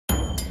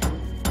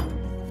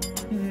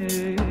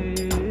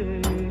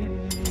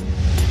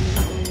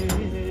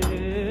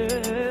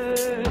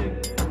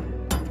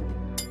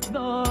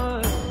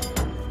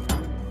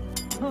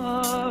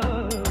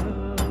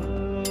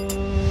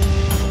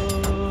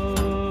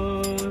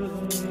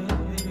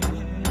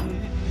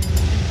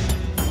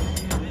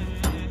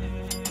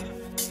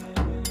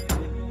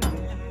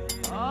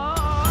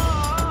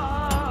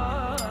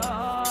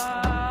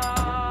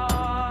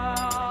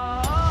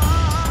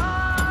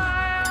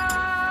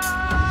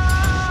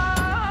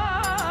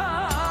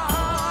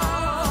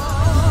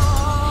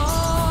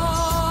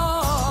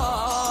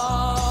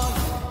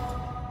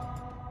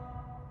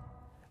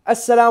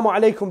Assalamu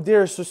alaikum,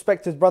 dearest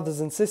respected brothers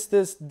and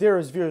sisters,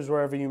 dearest viewers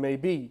wherever you may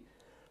be.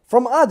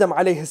 From Adam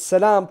alayhi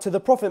salam to the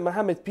Prophet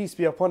Muhammad, peace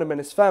be upon him, and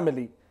his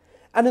family.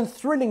 An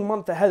enthralling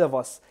month ahead of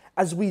us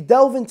as we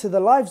delve into the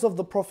lives of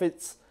the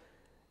prophets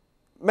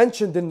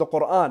mentioned in the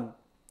Quran.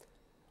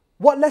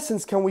 What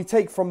lessons can we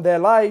take from their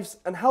lives,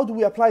 and how do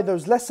we apply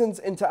those lessons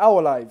into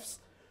our lives?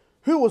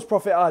 Who was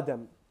Prophet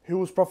Adam? Who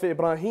was Prophet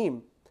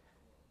Ibrahim?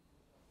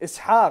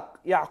 Ishaq,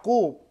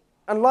 Yaqub,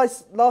 and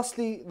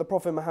lastly, the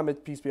Prophet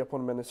Muhammad, peace be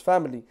upon him, and his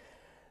family.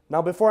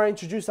 Now, before I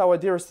introduce our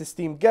dearest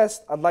esteemed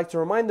guest, I'd like to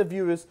remind the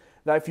viewers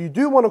that if you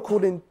do want to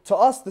call in to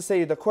us to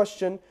say the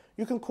question,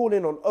 you can call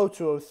in on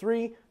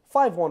 0203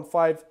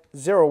 515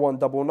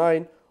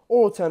 0199,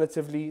 or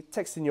alternatively,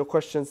 text in your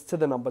questions to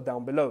the number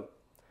down below.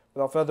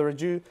 Without further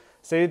ado,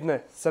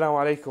 Sayyidina, Assalamu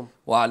alaikum.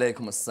 Wa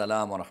alaikum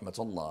assalam wa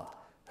rahmatullah.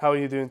 How are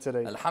you doing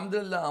today?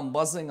 Alhamdulillah, I'm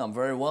buzzing. I'm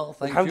very well.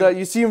 Thank Alhamdulillah, you.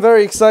 you seem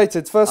very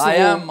excited. First of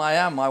all, I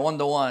am. I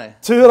wonder why.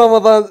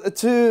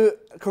 Two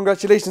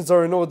congratulations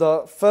are in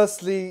order.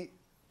 Firstly,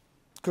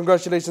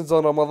 congratulations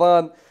on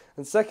Ramadan.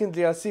 And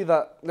secondly, I see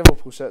that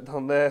Liverpool shirt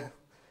down there.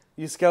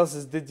 You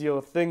Scousers did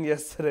your thing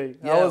yesterday.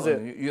 How was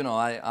it? You know,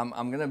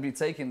 I'm going to be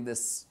taking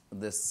this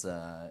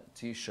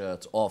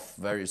t-shirt off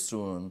very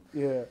soon.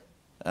 Yeah.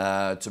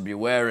 To be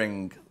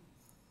wearing,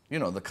 you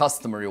know, the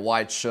customary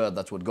white shirt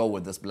that would go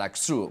with this black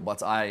suit,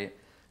 but I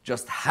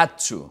just had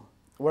to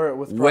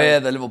wear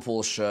the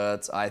Liverpool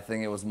shirt. I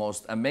think it was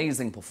most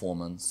amazing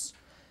performance.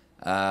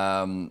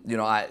 You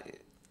know,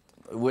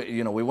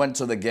 we went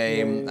to the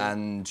game,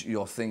 and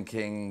you're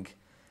thinking,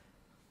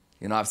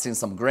 you know, I've seen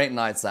some great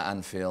nights at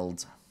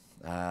Anfield,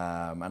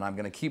 and I'm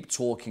going to keep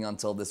talking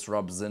until this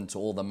rubs into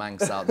all the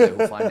Manx out there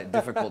who find it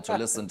difficult to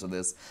listen to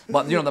this.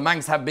 But, you know, the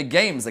Manx have big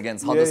games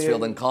against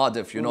Huddersfield and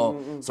Cardiff, you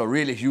know, so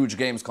really huge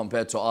games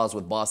compared to ours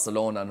with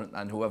Barcelona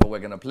and whoever we're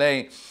going to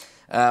play.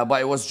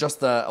 But it was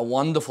just a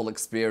wonderful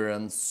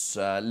experience.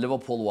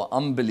 Liverpool were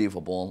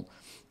unbelievable.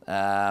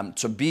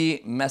 To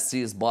be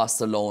Messi's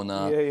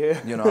Barcelona,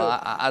 you know,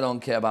 I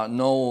don't care about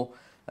no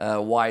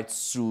white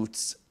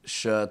suits,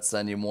 shirts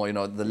anymore. You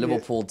know, the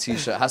Liverpool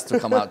t-shirt has to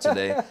come out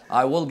today.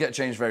 I will get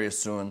changed very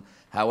soon.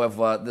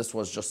 However, this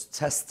was just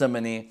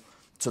testimony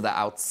to the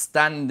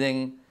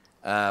outstanding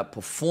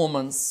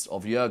performance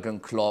of Jurgen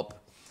Klopp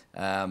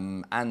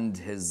and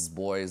his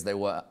boys. They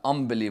were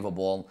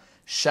unbelievable.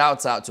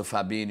 Shout out to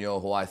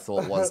Fabinho, who I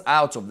thought was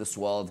out of this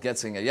world,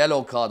 getting a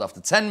yellow card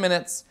after 10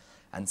 minutes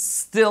and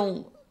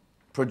still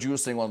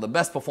producing one of the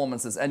best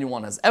performances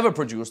anyone has ever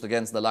produced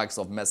against the likes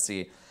of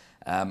Messi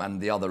and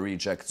the other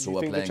rejects who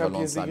were playing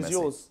alongside Messi.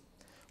 Yours?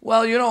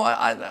 Well, you know,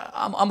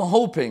 I'm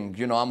hoping,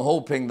 you know, I'm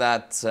hoping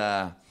that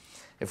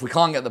if we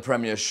can't get the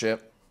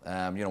Premiership,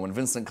 you know, when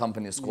Vincent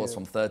Kompany scores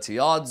from 30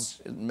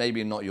 yards,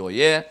 maybe not your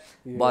year,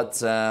 but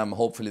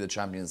hopefully the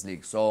Champions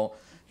League. So,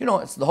 you know,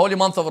 it's the holy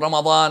month of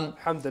Ramadan.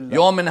 Alhamdulillah.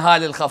 Yom min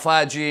Halil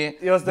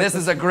Khafaji. This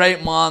is a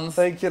great month.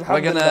 Thank you.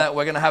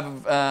 We're gonna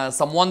have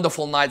some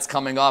wonderful nights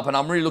coming up, and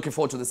I'm really looking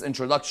forward to this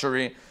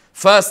introductory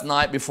first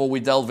night before we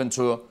delve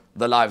into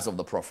the lives of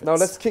the prophets. Now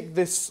let's kick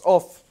this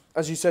off,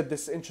 as you said,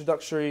 this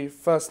introductory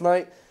first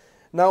night.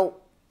 Now,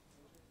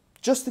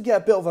 just to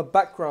get a bit of a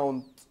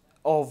background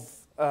of,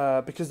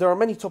 because there are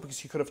many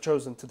topics you could have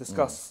chosen to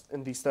discuss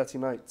in these 30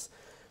 nights.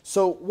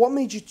 So what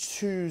made you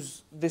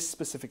choose this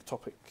specific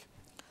topic?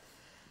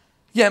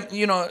 Yeah,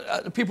 you know,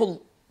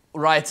 people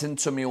write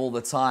into me all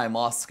the time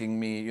asking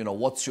me, you know,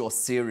 what's your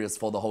series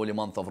for the holy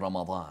month of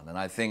Ramadan? And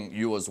I think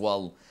you as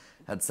well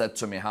had said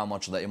to me how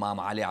much the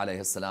Imam Ali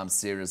alayhi salam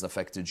series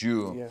affected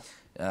you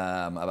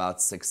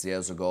about 6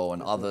 years ago,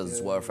 and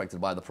others were affected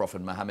by the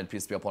Prophet Muhammad,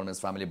 peace be upon him, his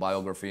family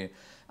biography,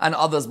 and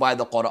others by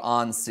the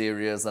Quran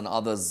series, and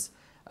others,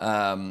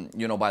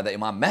 you know, by the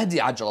Imam Mahdi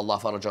Ajjalallah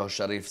Farajahu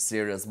Sharif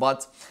series.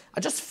 But I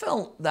just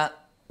felt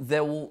that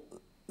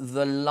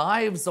the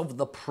lives of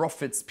the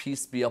prophets,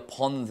 peace be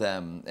upon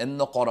them, in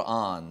the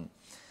Quran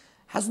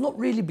has not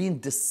really been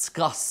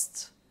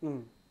discussed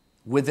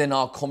within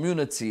our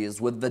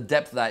communities with the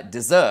depth that it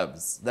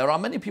deserves. There are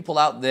many people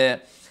out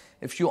there,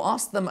 if you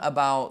ask them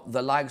about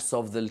the likes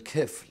of the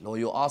Kifl, or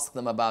you ask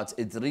them about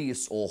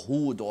Idris or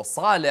Hud or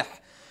Salih,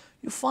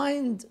 you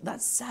find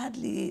that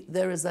sadly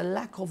there is a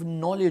lack of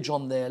knowledge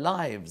on their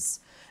lives.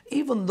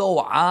 Even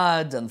though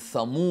Ad and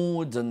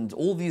Thamud and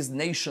all these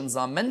nations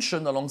are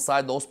mentioned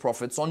alongside those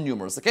prophets on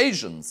numerous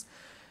occasions.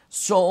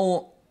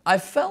 So I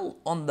felt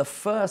on the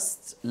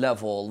first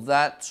level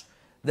that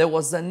there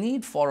was a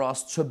need for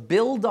us to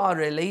build our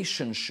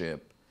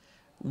relationship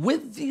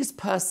with these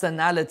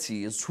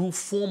personalities who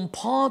form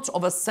part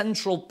of a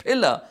central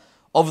pillar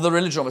of the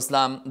religion of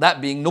Islam,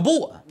 that being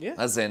nubuwwah. Yeah.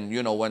 As in,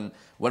 you know,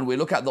 when we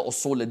look at the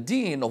usul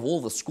ad-din of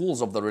all the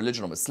schools of the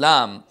religion of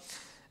Islam,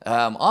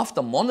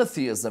 after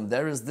monotheism,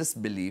 there is this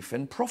belief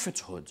in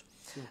prophethood.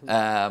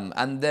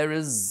 And there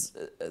is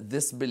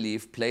this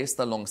belief placed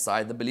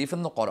alongside the belief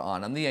in the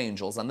Quran and the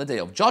angels and the Day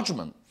of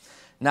Judgment.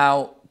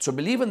 Now, to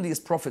believe in these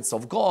prophets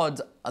of God,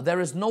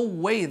 there is no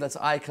way that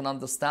I can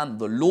understand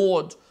the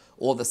Lord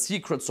or the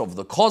secrets of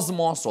the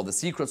cosmos or the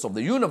secrets of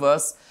the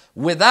universe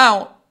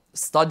without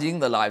studying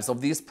the lives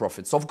of these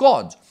prophets of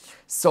God.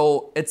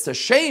 So it's a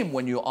shame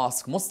when you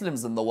ask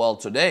Muslims in the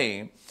world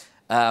today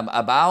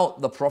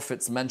about the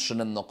prophets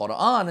mentioned in the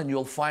Quran, and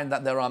you'll find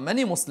that there are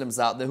many Muslims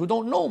out there who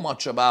don't know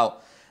much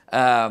about,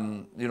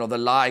 you know, the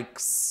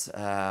likes,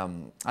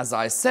 as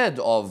I said,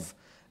 of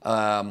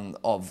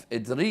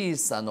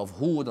Idris and of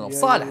Hud and of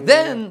Salih.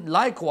 Then,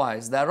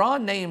 likewise, there are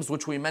names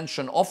which we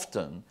mention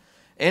often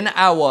in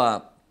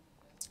our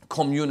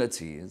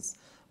communities,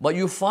 but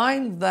you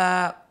find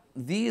that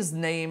these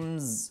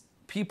names,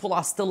 people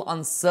are still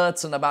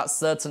uncertain about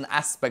certain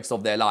aspects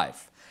of their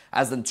life.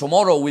 As in,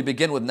 tomorrow we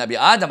begin with Nabi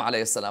Adam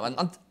alayhi salam,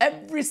 and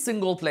every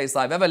single place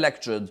I've ever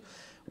lectured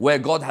where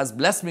God has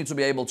blessed me to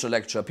be able to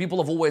lecture,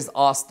 people have always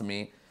asked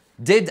me,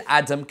 did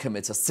Adam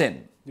commit a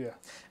sin? Yeah.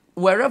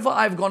 Wherever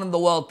I've gone in the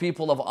world,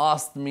 people have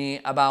asked me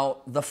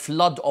about the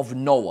flood of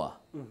Noah.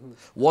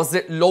 Was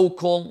it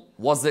local?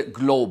 Was it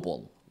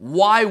global?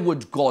 Why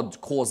would God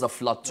cause a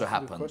flood to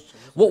happen?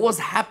 What was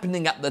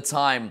happening at the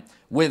time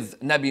with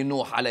Nabi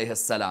Nuh alayhi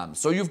salam?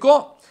 So you've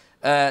got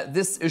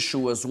this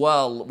issue as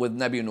well with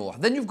Nabi Nuh.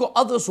 Then you've got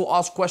others who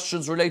ask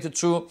questions related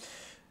to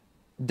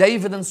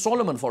David and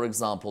Solomon, for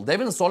example.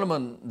 David and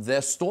Solomon,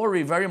 their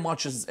story very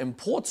much is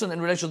important in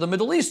relation to the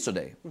Middle East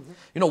today.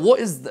 You know, what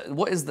is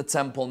the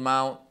Temple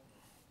Mount?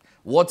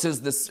 What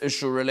is this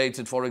issue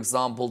related, for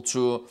example,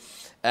 to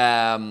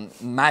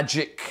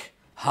magic,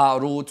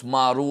 Harut,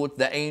 Marut,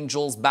 the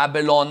angels,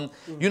 Babylon?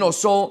 You know,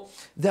 so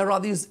there are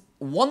these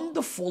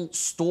wonderful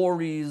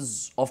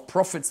stories of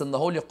prophets in the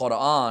Holy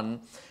Quran,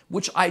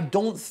 which I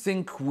don't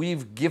think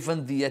we've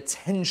given the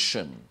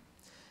attention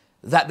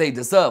that they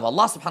deserve.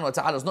 Allah subhanahu wa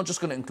ta'ala is not just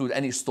going to include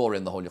any story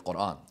in the Holy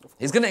Quran.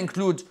 He's going to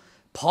include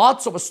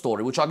parts of a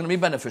story which are going to be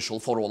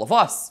beneficial for all of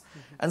us.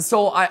 And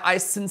so I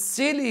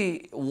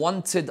sincerely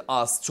wanted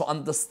us to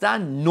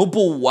understand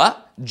nubuwwah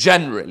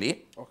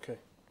generally. Okay.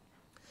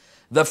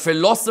 The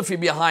philosophy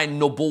behind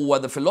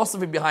nubuwwah, the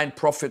philosophy behind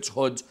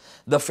prophethood,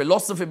 the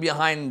philosophy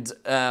behind,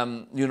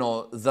 you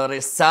know, the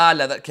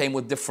risala that came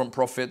with different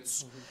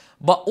prophets.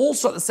 But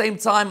also at the same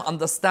time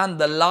understand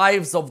the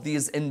lives of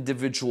these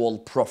individual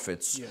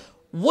prophets. Yeah.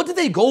 What did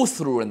they go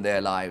through in their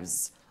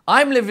lives?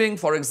 I'm living,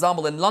 for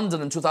example, in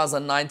London in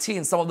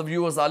 2019. Some of the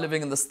viewers are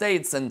living in the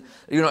States and,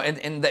 you know,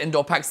 in the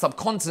Indo-Pac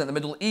subcontinent, the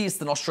Middle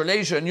East, in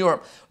Australasia, and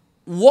Europe.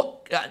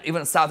 What,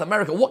 even South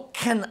America, what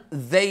can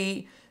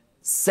they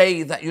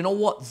say that, you know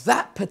what,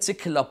 that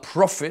particular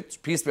prophet,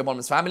 peace be upon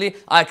his family,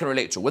 I can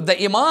relate to? With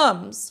the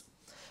Imams,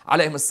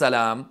 alayhim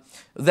as-salam,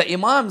 the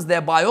Imams,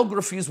 their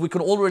biographies, we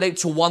can all relate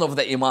to one of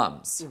the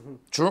Imams.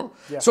 True?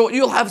 Yeah. So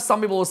you'll have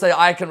some people who say,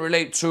 I can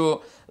relate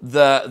to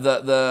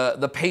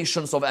the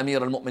patience of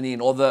Amir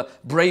al-Mu'mineen, or the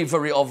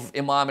bravery of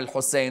Imam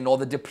al-Hussein, or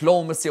the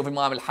diplomacy of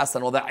Imam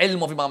al-Hassan, or the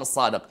ilm of Imam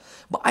al-Sadiq.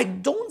 But I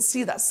don't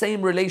see that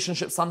same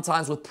relationship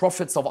sometimes with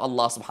prophets of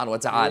Allah subhanahu wa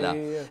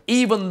ta'ala.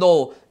 Even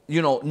though,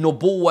 you know,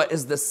 nubuwwah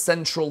is the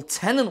central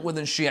tenet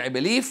within Shia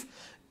belief,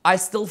 I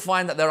still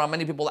find that there are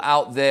many people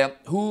out there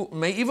who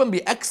may even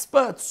be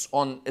experts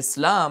on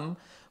Islam,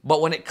 but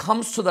when it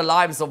comes to the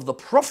lives of the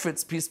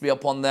prophets, peace be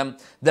upon them,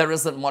 there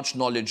isn't much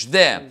knowledge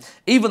there.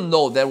 Even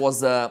though there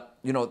was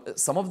you know,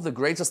 some of the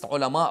greatest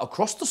ulama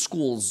across the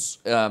schools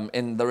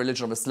in the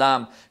religion of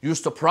Islam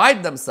used to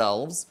pride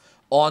themselves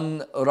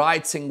on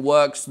writing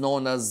works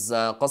known as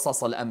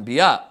Qasas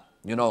al-Anbiya.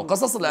 You know,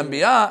 Qasas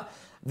al-Anbiya,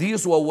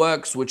 these were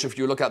works which, if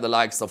you look at the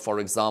likes of, for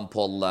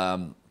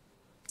example,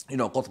 you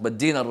know, Qutb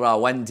al-Din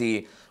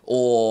al-Rawandi,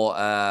 or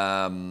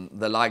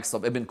the likes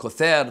of Ibn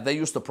Quthair, they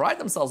used to pride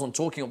themselves on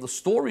talking of the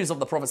stories of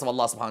the prophets of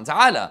Allah subhanahu wa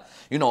ta'ala.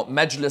 You know,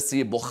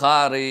 Majlisi,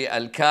 Bukhari,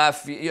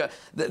 Al-Kafi,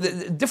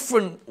 the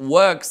different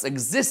works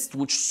exist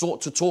which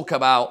sought to talk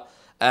about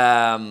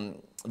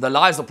the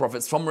lives of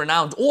prophets from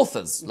renowned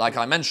authors. Like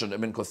I mentioned,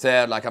 Ibn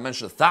Quthair, like I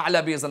mentioned,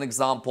 Tha'labi as an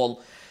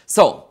example.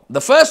 So,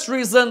 the first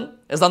reason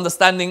is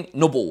understanding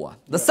nubuwwah.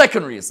 The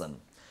second reason,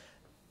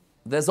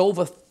 there's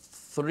over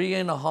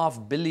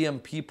 3.5 billion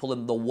people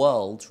in the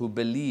world who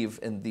believe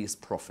in these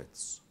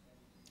prophets.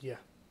 Yeah.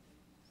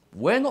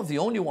 We're not the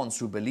only ones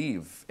who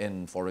believe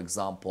in, for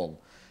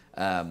example,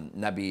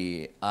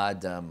 Nabi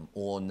Adam,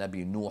 or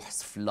Nabi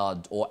Nuh's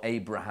flood, or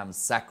Abraham's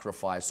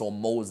sacrifice, or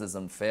Moses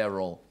and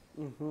Pharaoh,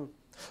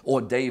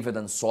 or David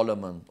and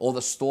Solomon, or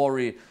the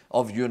story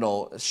of, you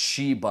know,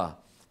 Sheba.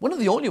 We're not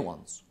the only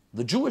ones.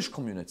 The Jewish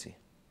community,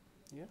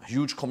 a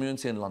huge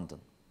community in London.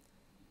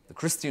 The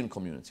Christian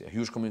community, a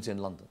huge community in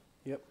London.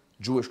 Yep.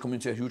 Jewish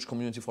community, a huge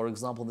community, for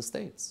example, in the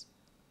States.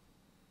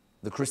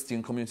 the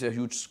Christian community, a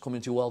huge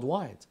community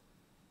worldwide.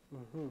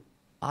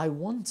 I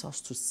want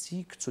us to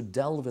seek to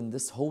delve in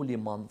this holy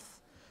month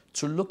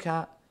to look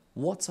at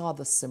what are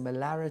the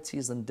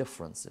similarities and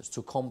differences,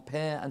 to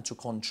compare and to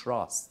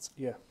contrast.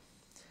 Yeah.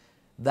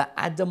 The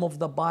Adam of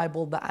the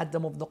Bible, the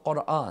Adam of the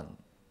Quran.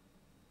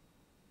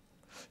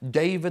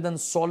 David and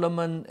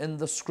Solomon in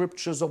the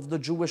scriptures of the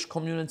Jewish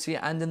community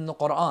and in the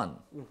Quran.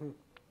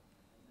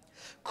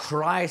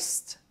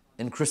 Christ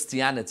in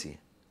Christianity.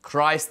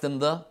 Christ in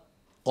the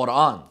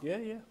Quran. Yeah,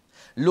 yeah.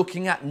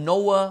 Looking at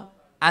Noah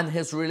and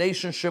his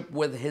relationship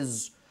with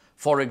his,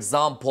 for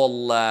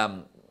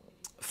example,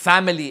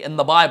 family in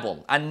the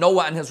Bible, and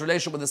Noah and his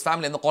relationship with his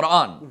family in the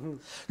Quran.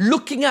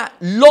 Looking at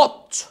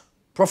Lot,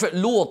 Prophet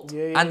Lot,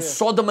 and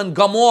Sodom and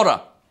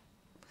Gomorrah,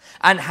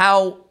 and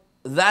how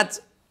that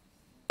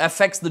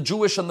affects the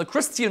Jewish and the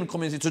Christian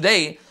community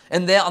today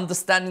in their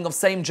understanding of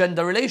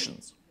same-gender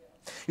relations.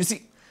 You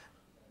see,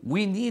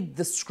 we need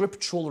the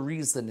scriptural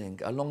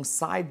reasoning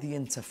alongside the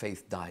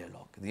interfaith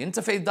dialogue. The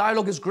interfaith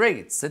dialogue is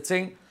great,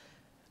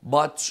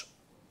 but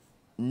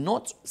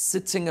not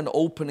sitting and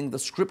opening the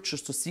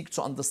scriptures to seek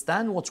to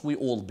understand what we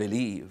all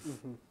believe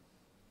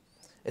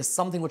is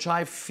something which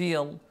I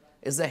feel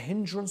is a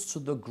hindrance to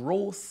the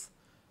growth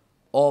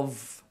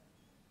of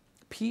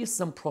peace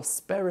and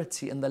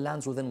prosperity in the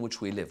lands within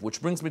which we live.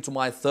 Which brings me to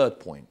my third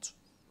point.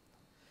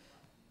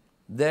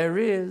 There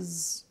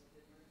is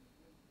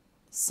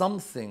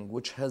something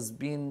which has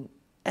been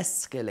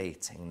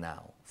escalating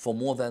now for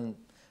more than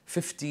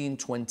 15,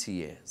 20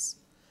 years.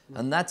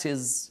 And that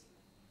is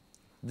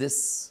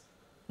this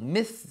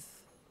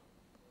myth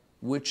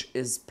which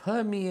is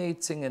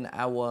permeating in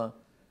our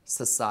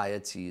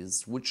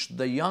societies, which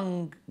the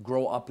young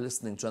grow up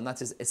listening to, and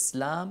that is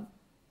Islam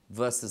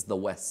versus the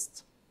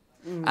West.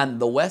 And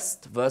the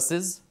West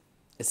versus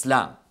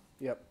Islam.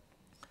 Yep.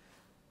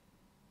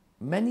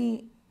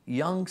 Many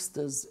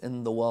youngsters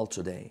in the world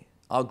today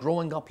are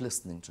growing up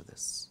listening to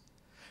this,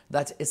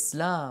 that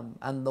Islam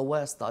and the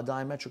West are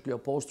diametrically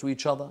opposed to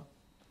each other,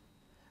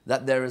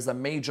 that there is a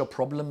major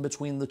problem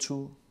between the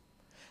two.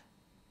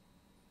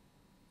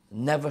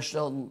 Never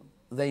shall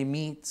they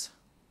meet.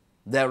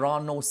 There are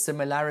no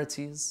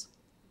similarities.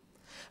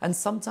 And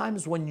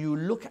sometimes when you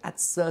look at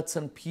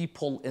certain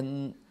people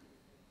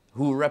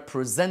who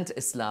represent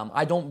Islam,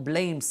 I don't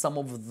blame some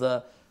of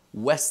the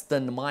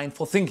Western mind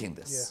for thinking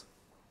this.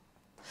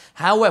 Yeah.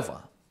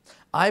 However,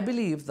 I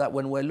believe that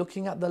when we're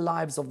looking at the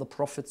lives of the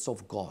prophets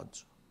of God,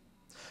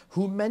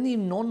 who many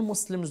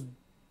non-Muslims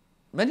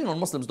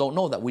don't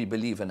know that we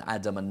believe in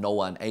Adam and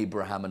Noah and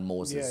Abraham and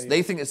Moses.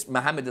 They think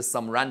Muhammad is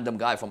some random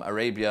guy from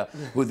Arabia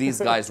who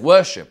these guys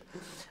worship.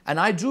 And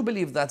I do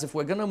believe that if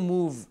we're going to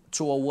move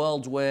to a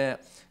world where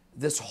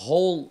this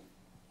whole,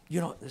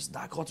 this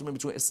dichotomy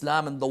between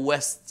Islam and the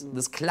West,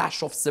 this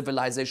clash of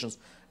civilizations,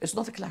 it's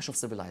not a clash of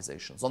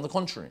civilizations. On the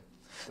contrary,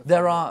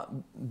 there are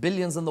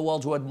billions in the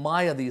world who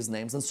admire these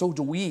names, and so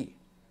do we.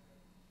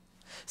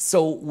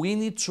 So we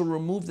need to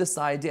remove this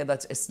idea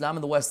that Islam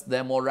and the West,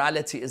 their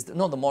morality is...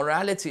 No, the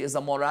morality is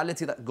a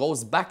morality that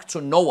goes back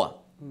to Noah.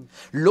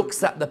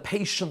 Looks at the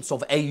patience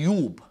of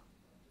Ayub.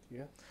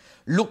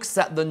 Looks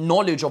at the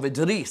knowledge of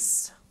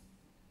Idris.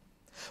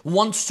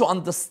 Wants to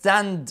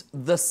understand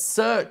the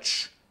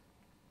search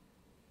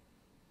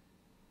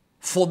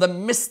for the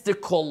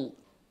mystical,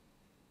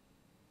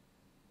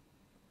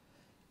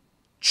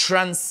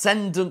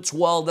 transcendent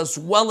world as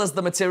well as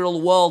the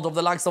material world of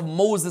the likes of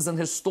Moses and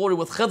his story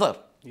with Khidr.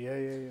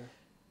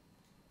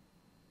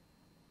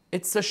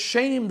 It's a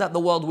shame that the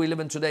world we live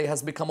in today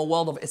has become a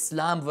world of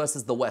Islam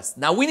versus the West.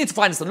 Now we need to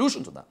find a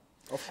solution to that.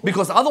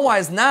 Because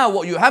otherwise now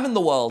what you have in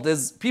the world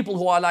is people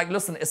who are like,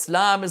 listen,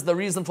 Islam is the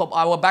reason for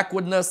our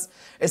backwardness.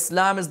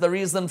 Islam is the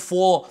reason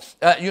for,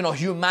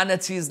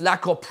 humanity's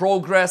lack of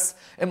progress.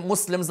 And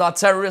Muslims are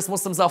terrorists.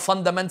 Muslims are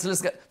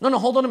fundamentalists. No,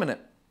 hold on a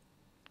minute.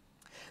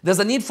 There's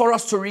a need for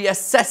us to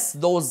reassess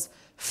those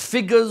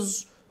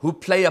figures who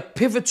play a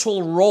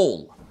pivotal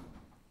role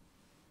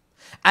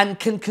and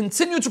can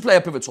continue to play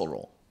a pivotal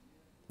role.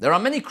 There are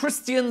many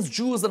Christians,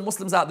 Jews and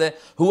Muslims out there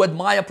who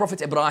admire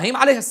Prophet Ibrahim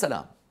alayhi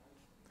salam.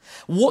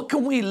 What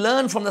can we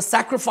learn from the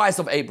sacrifice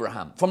of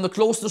Abraham, from the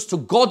closeness to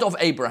God of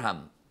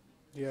Abraham,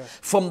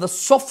 from the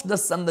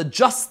softness and the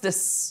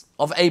justice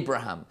of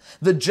Abraham,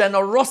 the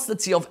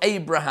generosity of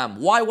Abraham?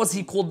 Why was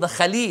he called the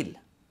Khalil?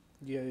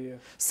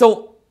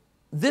 So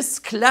this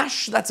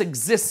clash that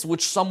exists,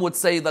 which some would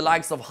say the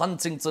likes of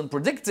Huntington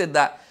predicted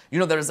that,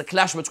 there is a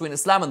clash between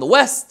Islam and the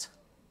West.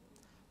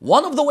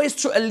 One of the ways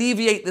to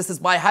alleviate this is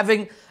by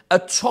having a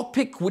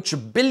topic which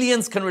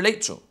billions can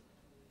relate to.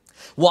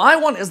 What I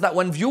want is that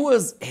when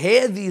viewers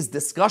hear these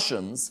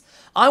discussions,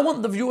 I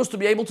want the viewers to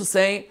be able to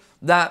say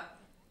that,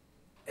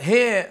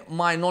 here,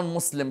 my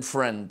non-Muslim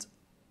friend,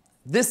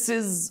 this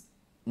is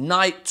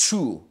night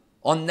 2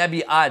 on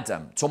Nabi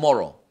Adam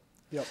tomorrow.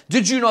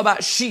 Did you know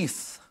about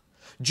Sheath?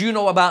 Do you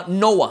know about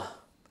Noah?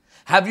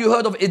 Have you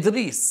heard of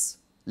Idris?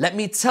 Let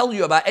me tell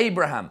you about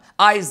Abraham,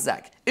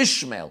 Isaac,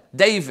 Ishmael,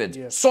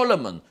 David,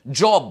 Solomon,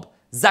 Job,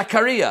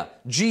 Zachariah,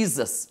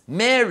 Jesus,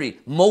 Mary,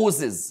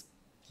 Moses.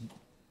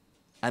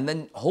 And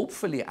then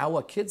hopefully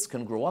our kids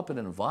can grow up in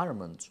an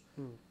environment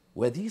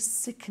where these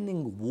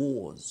sickening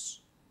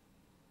wars,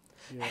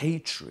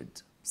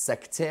 hatred,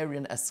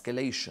 sectarian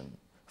escalation,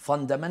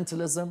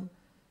 fundamentalism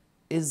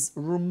is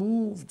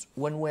removed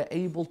when we're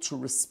able to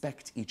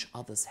respect each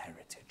other's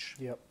heritage.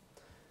 Yep.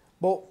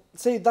 Well,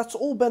 say that's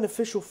all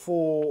beneficial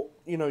for,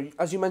 you know,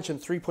 as you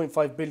mentioned,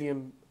 3.5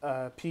 billion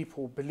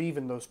people believe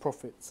in those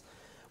prophets.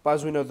 But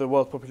as we know, the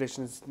world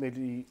population is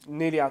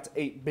nearly at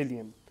 8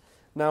 billion.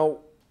 Now,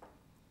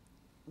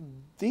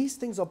 these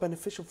things are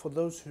beneficial for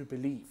those who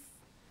believe.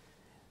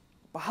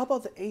 But how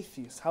about the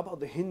atheists? How about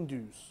the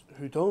Hindus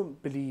who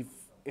don't believe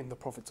in the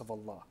prophets of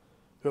Allah,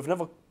 who have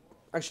never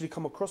actually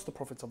come across the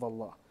prophets of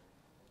Allah?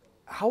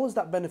 How is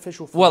that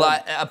beneficial for them?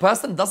 Well, a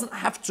person doesn't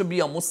have to be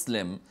a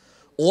Muslim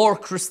or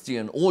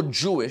Christian or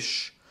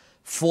Jewish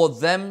for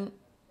them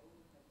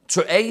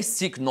to A,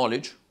 seek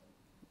knowledge.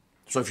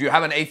 So if you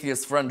have an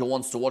atheist friend who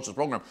wants to watch this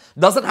program,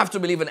 doesn't have to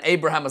believe in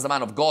Abraham as a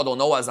man of God, or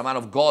Noah as a man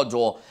of God,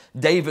 or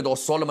David or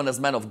Solomon as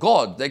men of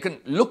God. They can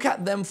look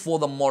at them for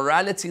the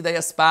morality they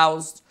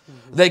espoused.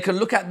 They can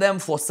look at them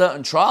for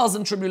certain trials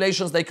and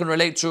tribulations they can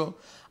relate to.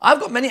 I've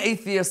got many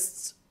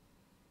atheists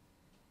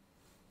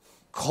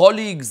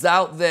colleagues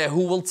out there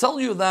who will tell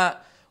you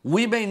that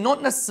we may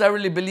not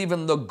necessarily believe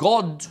in the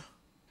God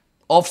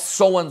of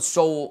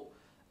so-and-so,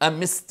 a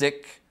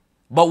mystic,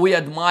 but we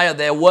admire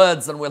their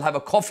words, and we'll have a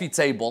coffee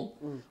table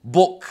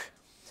book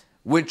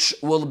which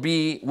will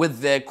be with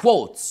their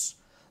quotes.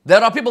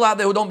 There are people out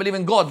there who don't believe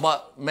in God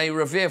but may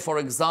revere, for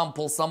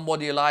example,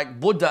 somebody like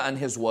Buddha and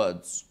his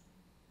words.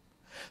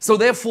 So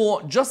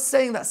therefore, just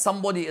saying that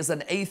somebody is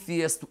an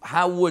atheist,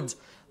 how would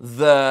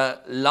the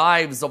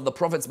lives of the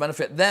prophets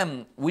benefit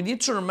them? We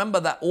need to remember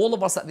that all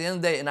of us at the end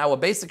of the day in our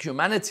basic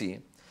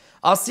humanity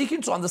are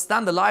seeking to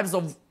understand the lives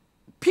of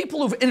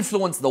people who've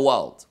influenced the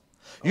world.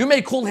 You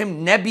may call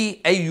him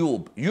Nabi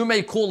Ayub. You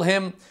may call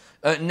him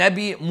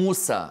Nabi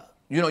Musa.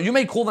 You know, you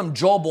may call them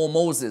Job or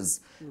Moses.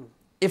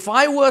 If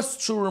I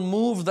was to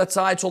remove the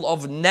title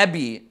of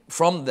Nabi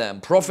from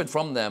them, prophet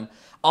from them,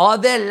 are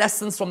there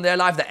lessons from their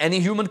life that any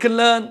human can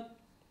learn?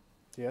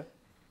 Yeah.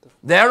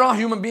 There are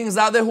human beings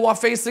out there who are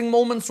facing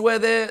moments where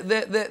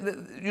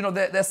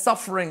they're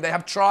suffering, they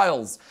have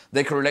trials.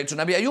 They can relate to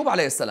Nabi Ayub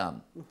alayhi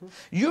salam.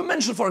 You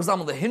mentioned, for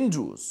example, the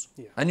Hindus.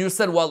 And you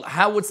said, well,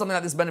 how would something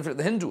like this benefit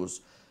the Hindus?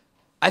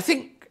 I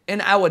think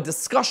in our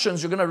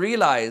discussions, you're going to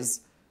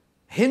realize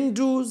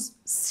Hindus,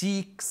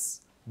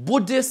 Sikhs,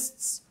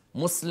 Buddhists,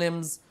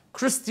 Muslims,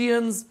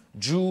 Christians,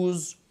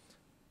 Jews,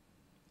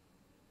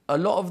 a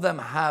lot of them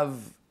have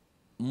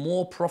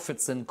more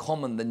prophets in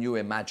common than you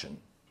imagine.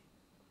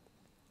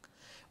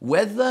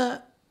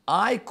 Whether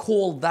I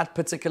call that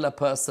particular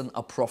person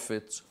a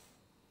prophet,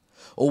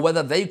 or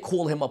whether they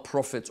call him a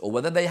prophet, or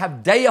whether they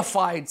have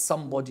deified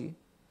somebody,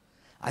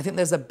 I think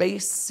there's a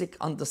basic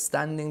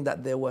understanding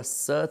that there were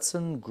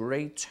certain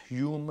great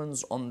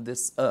humans on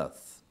this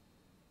earth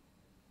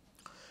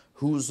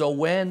whose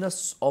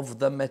awareness of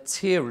the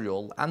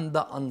material and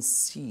the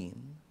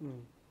unseen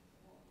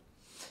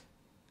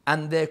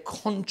and their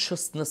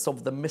consciousness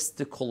of the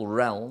mystical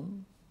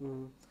realm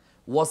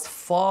was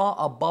far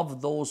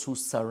above those who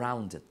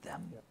surrounded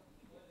them.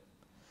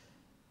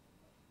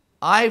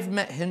 I've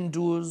met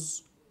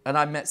Hindus and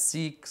I've met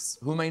Sikhs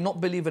who may not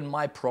believe in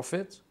my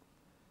prophet,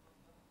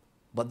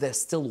 but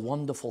there's still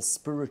wonderful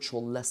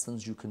spiritual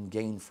lessons you can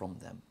gain from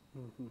them.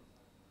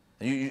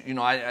 And you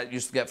know, I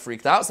used to get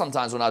freaked out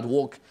sometimes when I'd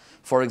walk,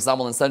 for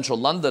example, in central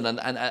London, and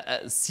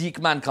a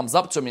Sikh man comes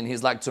up to me and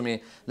he's like to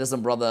me,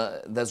 listen,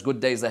 brother, there's good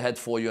days ahead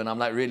for you. And I'm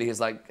like, really? He's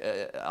like,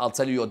 I'll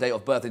tell you your date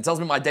of birth. He tells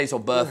me my date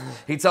of birth.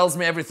 He tells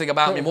me everything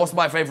about me. What's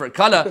my favorite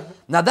color?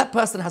 Now, that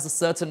person has a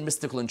certain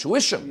mystical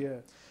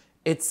intuition.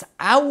 It's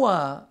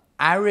our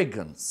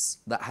arrogance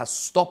that has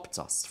stopped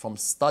us from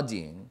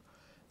studying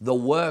the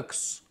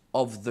works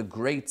of the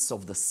greats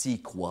of the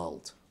Sikh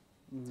world,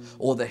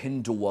 or the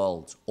Hindu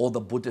world, or the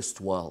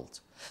Buddhist world,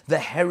 the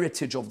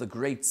heritage of the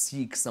great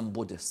Sikhs and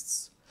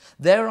Buddhists.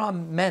 There are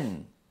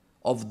men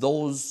of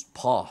those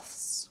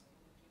paths.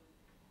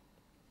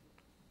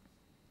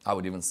 I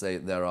would even say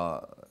there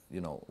are,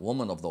 you know,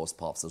 women of those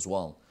paths as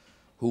well,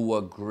 who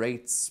were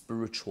great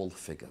spiritual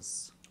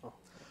figures,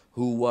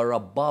 who were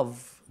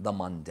above the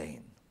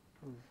mundane.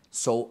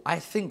 So I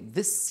think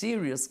this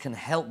series can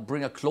help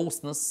bring a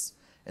closeness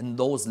in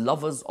those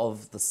lovers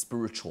of the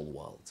spiritual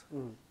world.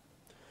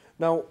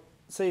 Now,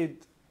 Sayyid,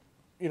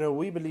 you know,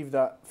 we believe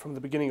that from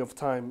the beginning of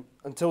time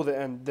until the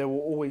end, there will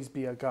always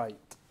be a guide.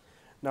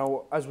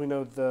 Now, as we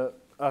know, the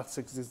earth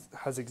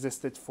has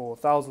existed for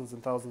thousands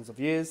and thousands of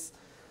years.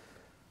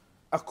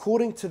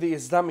 According to the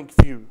Islamic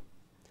view,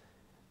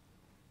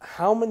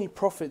 how many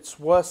prophets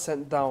were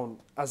sent down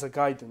as a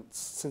guidance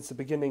since the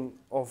beginning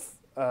of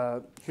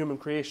human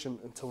creation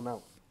until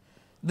now?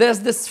 There's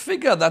this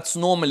figure that's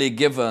normally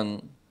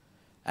given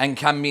and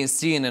can be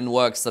seen in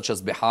works such as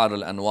Bihar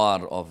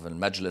al-Anwar of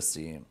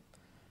al-Majlisi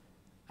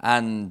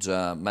and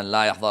Man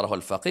la yahdarahu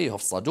al-Faqih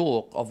of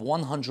Saduq of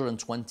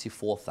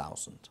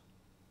 124,000.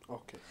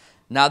 Okay.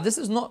 Now, this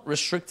is not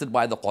restricted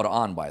by the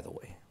Quran, by the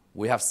way.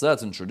 We have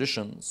certain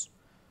traditions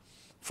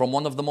from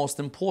one of the most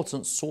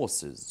important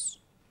sources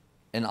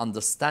in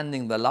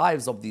understanding the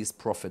lives of these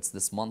prophets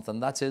this month,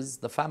 and that is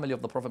the family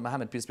of the Prophet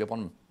Muhammad, peace be upon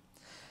him.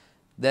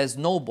 There's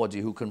nobody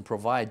who can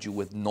provide you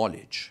with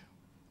knowledge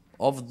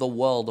of the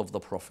world of the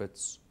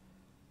prophets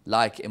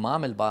like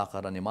Imam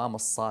al-Baqir and Imam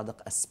al-Sadiq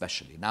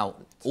especially. Now,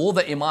 all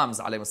the Imams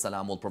alayhi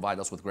salam will provide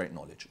us with great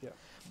knowledge. Yeah.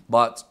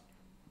 But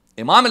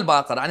Imam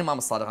al-Baqir and Imam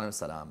al-Sadiq alayhi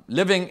salam,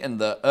 living in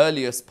the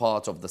earliest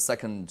part of the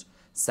 2nd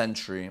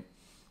century,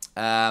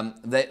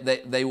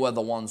 they were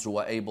the ones who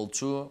were able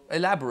to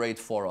elaborate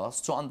for us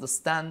to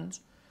understand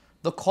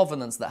the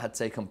covenants that had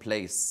taken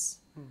place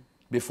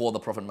before the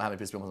Prophet Muhammad,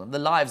 peace be upon him. The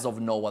lives of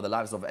Noah, the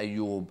lives of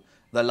Ayub,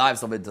 the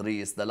lives of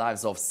Idris, the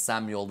lives of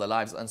Samuel, the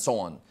lives, and so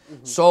on.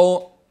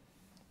 So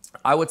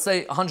I would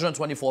say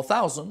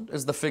 124,000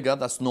 is the figure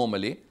that's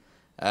normally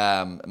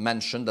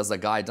mentioned as a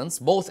guidance,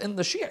 both in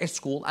the Shia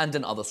school and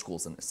in other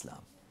schools in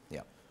Islam.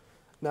 Yeah.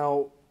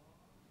 Now,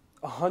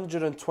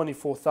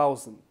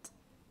 124,000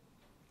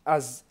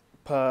 as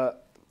per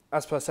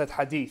said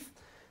hadith,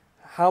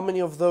 how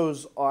many of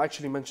those are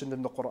actually mentioned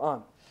in the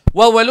Quran?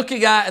 Well, we're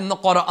looking at in the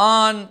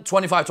Quran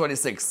 25,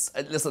 26.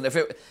 Listen,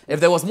 if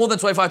there was more than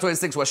 25,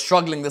 26, we're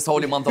struggling this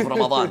holy month of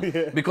Ramadan.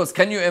 Yeah. Because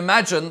can you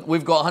imagine,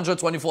 we've got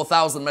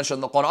 124,000 mentioned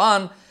in the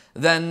Quran,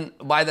 then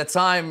by the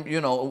time,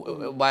 you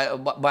know,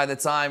 by the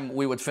time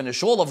we would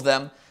finish all of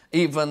them,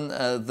 even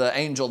the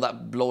angel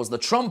that blows the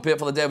trumpet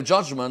for the Day of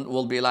Judgment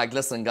will be like,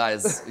 listen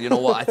guys, you know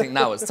what, I think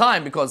now it's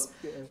time, because,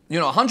 you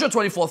know,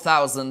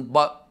 124,000,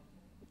 but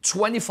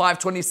 25,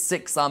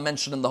 26 are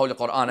mentioned in the Holy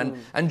Quran.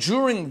 And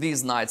during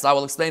these nights, I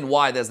will explain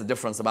why there's a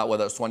difference about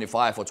whether it's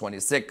 25 or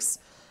 26.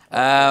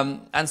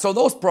 And so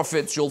those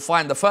prophets, you'll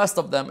find the first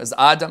of them is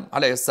Adam,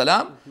 alayhi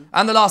salam,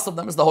 and the last of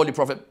them is the Holy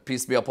Prophet,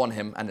 peace be upon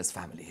him, and his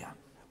family. Yeah.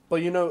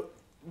 But you know,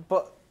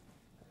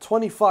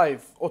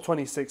 25 or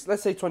 26,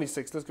 let's say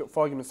 26, let's go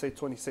for argument's sake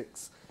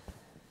 26,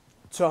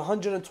 to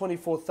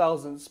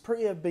 124,000,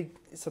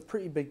 it's a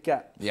pretty big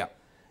gap. Yeah.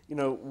 You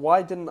know,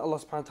 why didn't Allah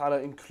subhanahu wa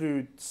ta'ala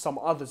include some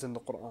others in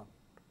the Quran?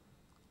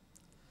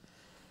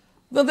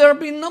 There have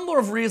been a number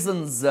of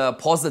reasons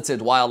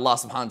posited why Allah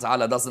subhanahu wa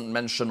ta'ala doesn't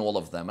mention all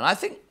of them. And I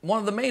think one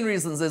of the main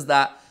reasons is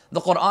that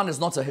the Quran is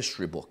not a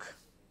history book.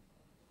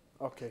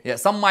 Okay. Yeah,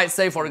 some might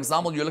say, for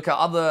example, you look at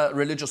other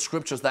religious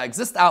scriptures that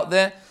exist out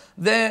there,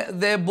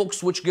 they're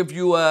books which give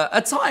you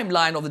a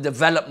timeline of the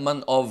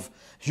development of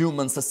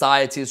human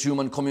societies,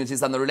 human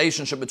communities, and the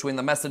relationship between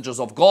the messengers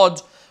of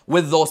God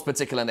with those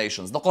particular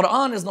nations. The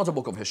Quran is not a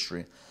book of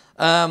history.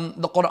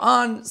 The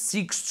Quran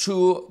seeks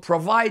to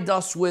provide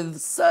us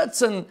with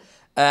certain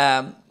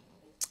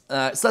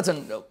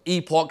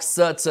epochs,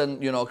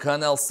 certain, you know,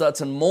 kernels,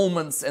 certain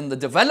moments in the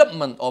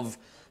development of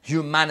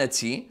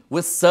humanity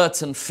with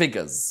certain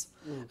figures.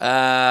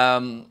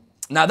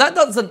 Now that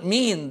doesn't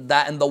mean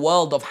that in the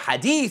world of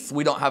hadith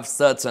we don't have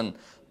certain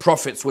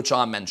prophets which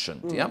are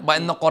mentioned. Yeah?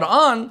 But in the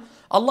Quran,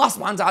 Allah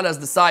subhanahu wa ta'ala has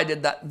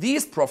decided that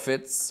these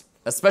prophets,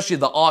 especially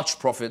the arch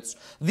prophets,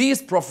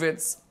 these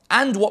prophets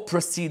and what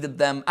preceded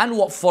them and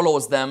what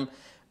follows them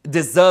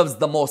deserves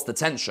the most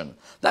attention.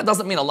 That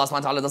doesn't mean Allah subhanahu wa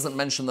ta'ala doesn't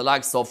mention the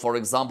likes of, for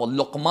example,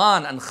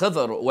 Luqman and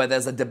Khidr, where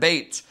there's a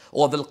debate,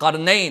 or Dhul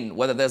Qarnayn,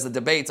 whether there's a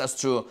debate as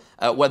to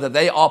whether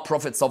they are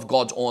prophets of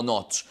God or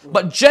not.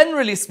 But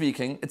generally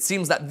speaking, it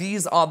seems that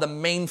these are the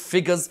main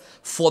figures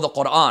for the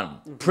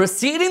Quran.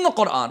 Preceding the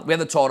Quran, we have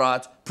the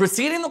Torah.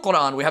 Preceding the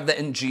Quran, we have the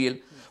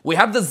Injil. We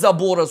have the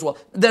Zabur as well.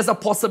 There's a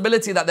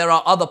possibility that there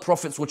are other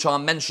prophets which are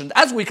mentioned,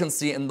 as we can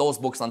see in those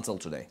books until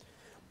today.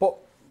 But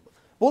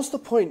what's the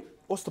point?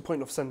 What's the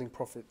point of sending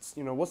prophets?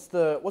 You know, what's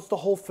the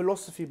whole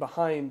philosophy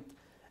behind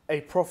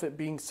a prophet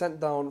being sent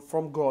down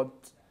from God?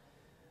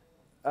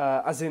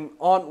 As in,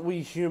 aren't we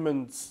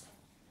humans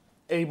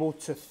able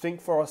to think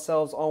for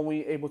ourselves? Aren't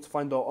we able to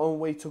find our own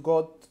way to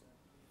God?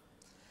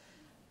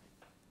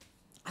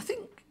 I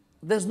think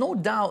there's no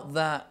doubt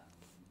that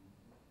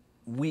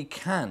we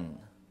can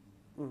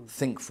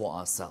think for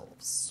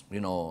ourselves.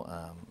 You know,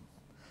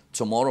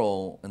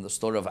 tomorrow in the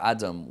story of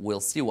Adam, we'll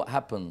see what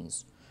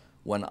happens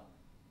when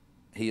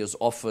he is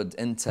offered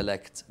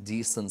intellect,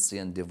 decency,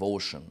 and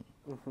devotion,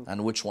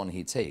 and which one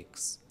he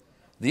takes.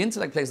 The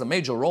intellect plays a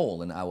major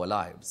role in our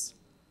lives.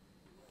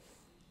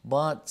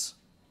 But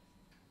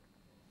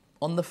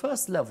on the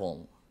first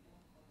level,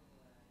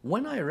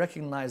 when I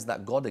recognize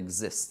that God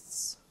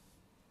exists,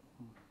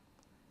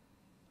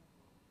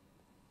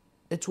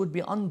 it would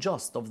be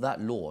unjust of that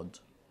Lord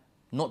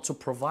not to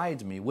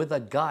provide me with a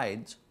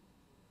guide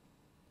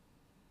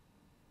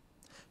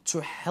to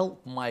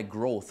help my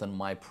growth and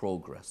my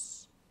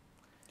progress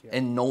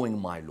in knowing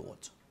my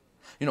Lord.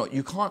 You know,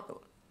 you can't,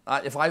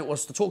 if I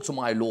was to talk to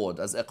my Lord,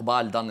 as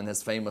Iqbal done in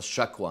his famous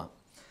Shakwa,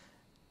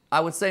 I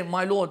would say,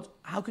 my Lord,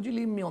 how could you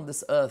leave me on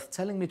this earth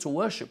telling me to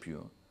worship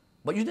you,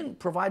 but you didn't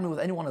provide me with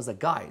anyone as a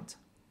guide?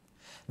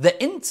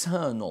 The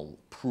internal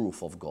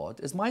proof of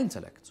God is my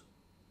intellect.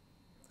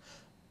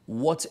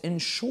 What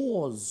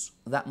ensures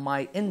that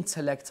my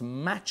intellect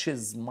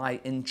matches my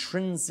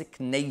intrinsic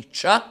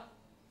nature,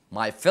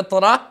 my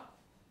fitrah,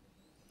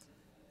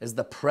 is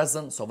the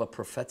presence of a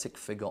prophetic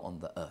figure on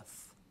the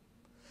earth.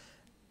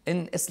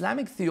 In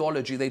Islamic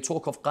theology, they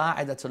talk of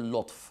qa'idat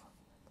al-lutf.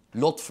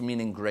 Lutf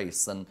meaning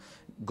grace. And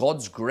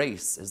God's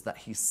grace is that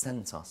He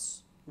sent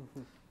us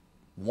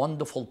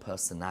wonderful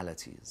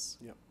personalities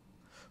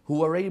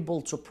who are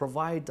able to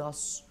provide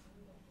us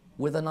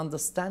with an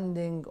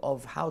understanding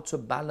of how to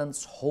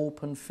balance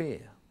hope and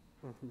fear,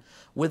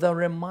 with a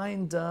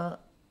reminder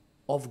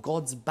of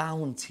God's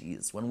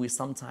bounties when we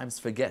sometimes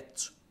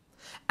forget,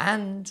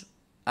 and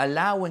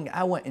allowing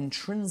our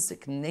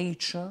intrinsic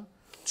nature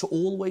to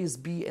always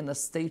be in a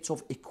state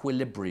of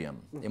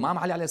equilibrium. Imam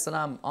Ali alayhi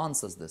salam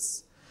answers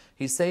this.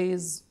 He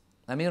says,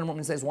 Amir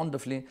al-Mu'minin says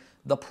wonderfully,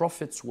 the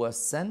prophets were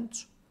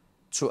sent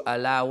to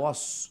allow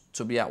us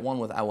to be at one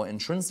with our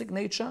intrinsic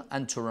nature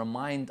and to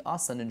remind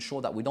us and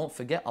ensure that we don't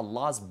forget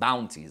Allah's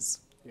bounties.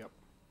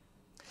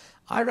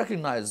 I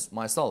recognize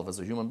myself as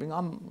a human being.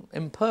 I'm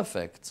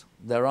imperfect.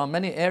 There are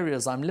many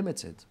areas I'm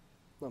limited.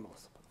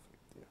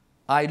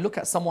 I look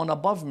at someone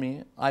above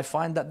me, I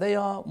find that they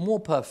are more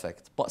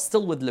perfect, but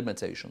still with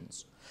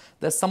limitations.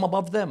 There's some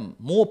above them,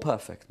 more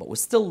perfect, but with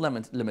still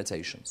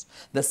limitations.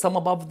 There's some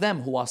above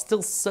them who are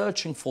still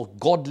searching for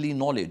godly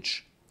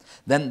knowledge.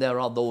 Then there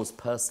are those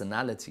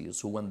personalities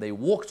who, when they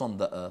walked on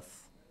the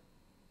earth,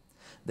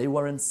 they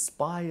were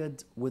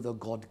inspired with a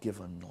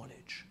God-given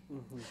knowledge,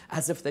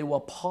 as if they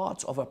were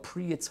part of a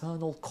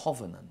pre-eternal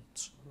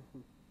covenant.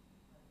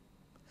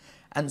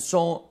 And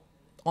so,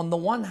 on the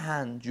one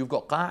hand, you've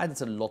got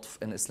qa'idat al-lutf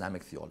in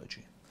Islamic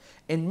theology.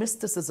 In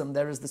mysticism,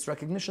 there is this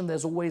recognition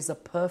there's always a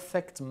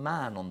perfect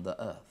man on the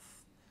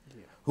earth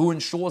who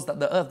ensures that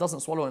the earth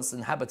doesn't swallow its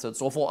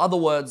inhabitants, or for other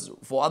words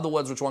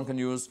which one can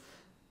use,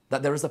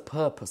 that there is a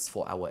purpose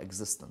for our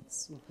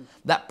existence.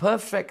 That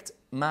perfect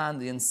man,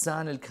 the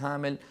insan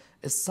al-kamil,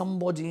 is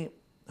somebody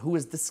who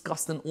is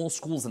discussed in all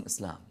schools in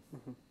Islam.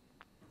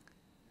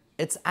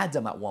 It's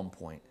Adam at one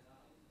point.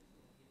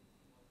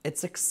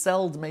 It's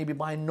excelled maybe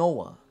by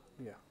Noah,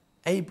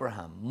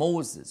 Abraham,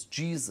 Moses,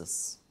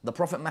 Jesus, the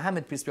Prophet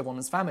Muhammad, peace be upon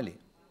his family.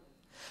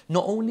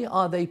 Not only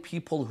are they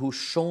people who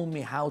show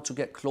me how to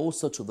get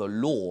closer to the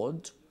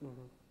Lord,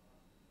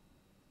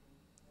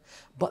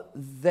 but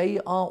they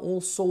are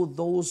also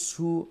those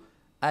who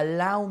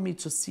allow me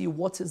to see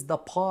what is the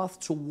path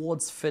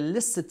towards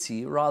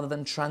felicity rather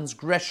than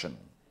transgression.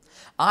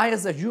 I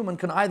as a human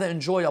can either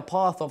enjoy a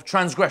path of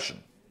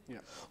transgression,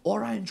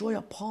 or I enjoy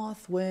a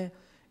path where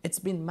it's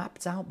been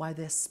mapped out by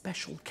their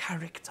special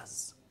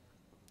characters.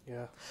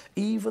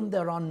 Even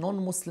there are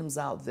non-Muslims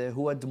out there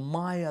who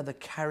admire the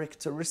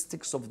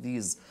characteristics of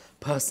these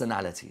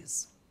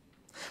personalities.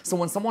 So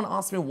when someone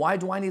asks me, why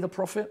do I need a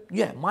prophet?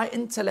 Yeah, my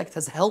intellect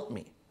has helped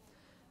me.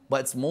 But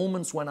it's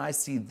moments when I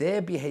see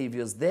their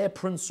behaviors, their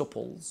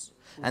principles,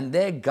 and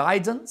their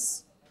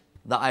guidance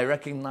that I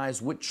recognize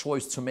which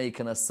choice to make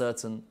in a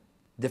certain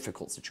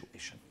difficult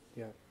situation.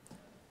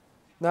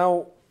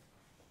 Now,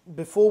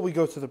 before we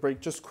go to the break,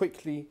 just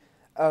quickly,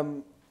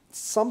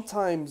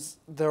 sometimes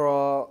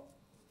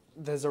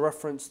there's a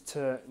reference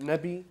to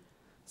Nabi,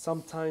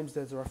 sometimes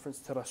there's a reference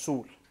to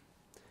Rasul.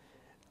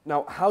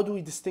 Now, how do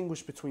we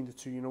distinguish between the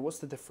two? You know, what's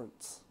the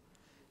difference?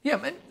 Yeah,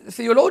 man,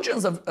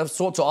 theologians have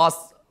sought to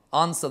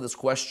answer this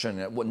question,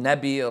 what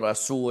Nabi,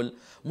 Rasul.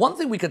 One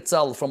thing we could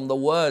tell from the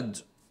word,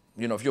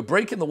 you know, if you're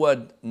breaking the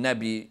word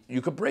Nabi,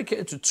 you could break it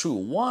into two.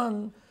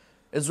 One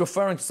is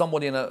referring to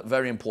somebody in a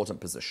very important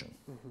position.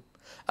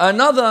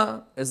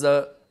 Another is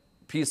a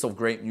piece of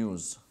great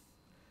news.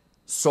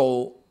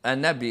 So a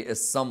Nabi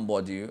is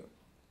somebody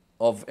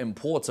of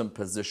important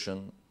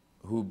position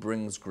who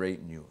brings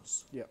great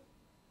news.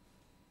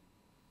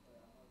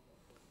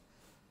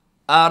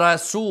 A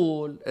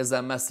Rasul is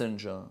a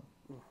messenger,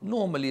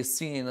 normally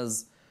seen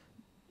as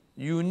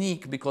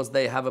unique because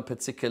they have a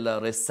particular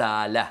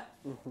risala,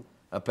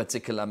 a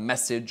particular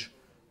message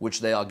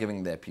which they are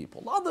giving their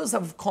people. Others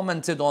have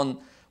commented on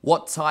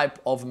what type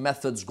of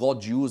methods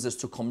God uses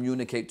to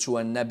communicate to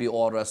a Nabi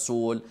or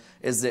Rasul.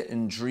 Is it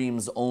in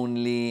dreams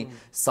only?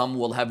 Some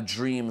will have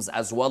dreams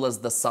as well as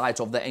the sight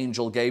of the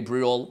angel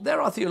Gabriel.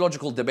 There are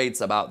theological debates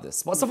about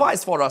this. But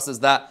suffice for us is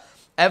that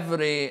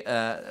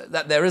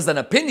that there is an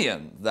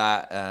opinion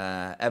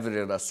that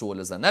every Rasul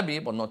is a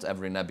Nabi, but not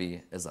every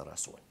Nabi is a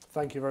Rasul.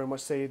 Thank you very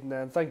much,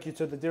 Sayyidina, and thank you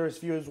to the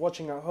dearest viewers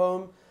watching at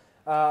home.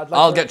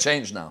 I'll get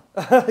changed now.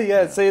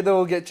 Sayyidina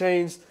will get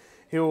changed.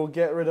 He will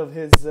get rid of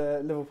his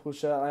Liverpool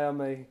shirt. I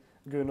am a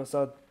gooner,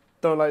 so I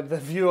don't like the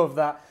view of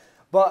that.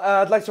 But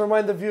I'd like to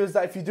remind the viewers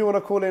that if you do want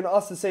to call in,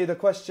 ask to say the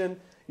question,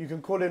 you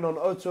can call in on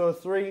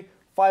 0203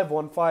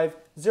 515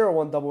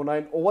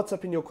 0199 or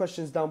WhatsApp in your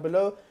questions down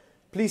below.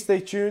 Please stay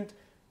tuned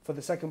for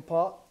the second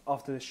part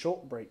after this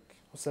short break.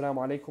 Wassalamu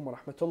alaikum wa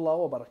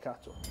rahmatullah wa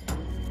barakatuh.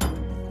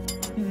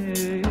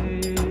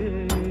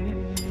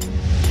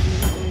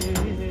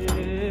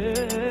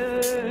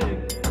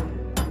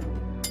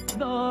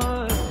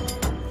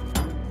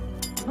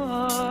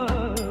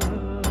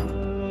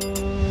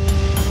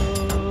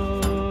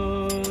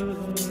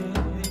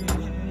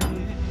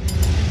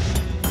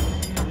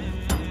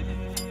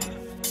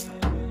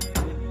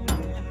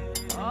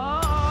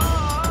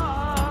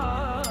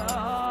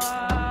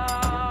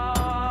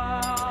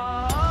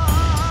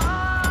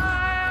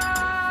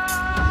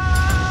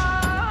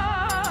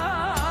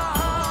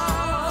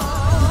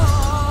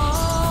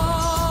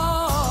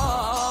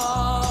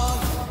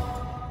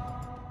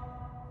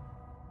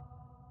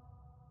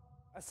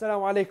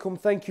 Assalamu alaikum.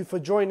 Thank you for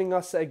joining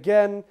us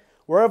again,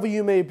 wherever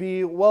you may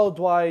be,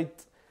 worldwide,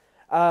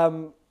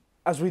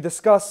 as we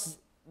discuss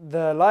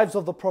the lives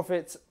of the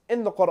prophets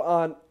in the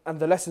Quran and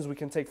the lessons we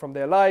can take from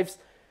their lives.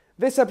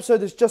 This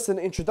episode is just an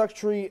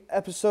introductory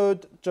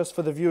episode, just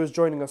for the viewers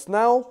joining us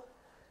now.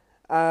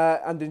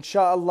 And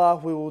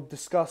inshallah, we will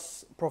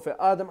discuss Prophet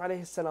Adam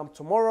alayhi salam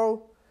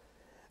tomorrow.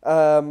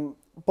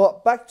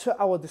 But back to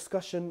our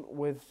discussion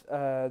with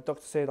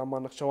Dr. Sayyid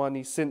Ammar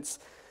Nakshawani, since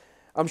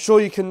I'm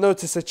sure you can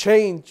notice a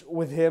change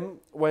with him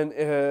when,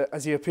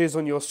 as he appears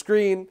on your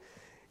screen.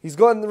 He's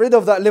gotten rid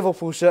of that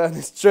Liverpool shirt and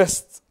is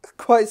dressed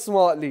quite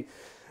smartly.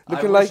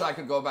 I wish I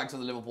could go back to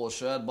the Liverpool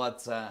shirt,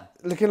 but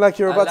looking like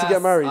you're about to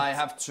get married. I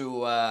have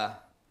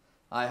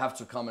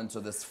to come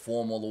into this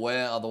formal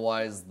wear,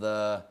 otherwise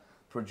the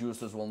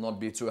producers will not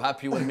be too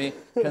happy with me.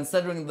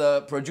 Considering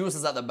the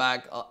producers at the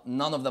back,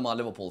 none of them are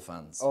Liverpool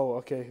fans. Oh,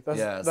 okay.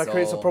 That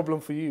creates a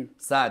problem for you.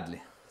 Sadly.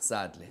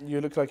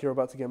 You look like you're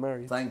about to get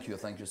married. Thank you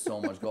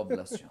so much. God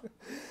bless you.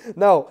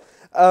 Now,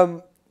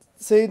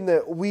 saying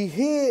that we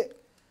hear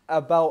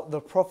about the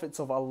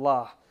prophets of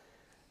Allah,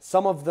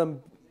 some of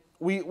them,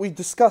 we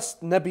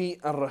discussed Nabi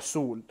and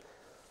Rasul.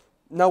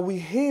 Now we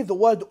hear the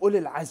word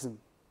Ulil Azm.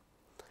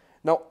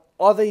 Now,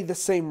 are they the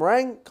same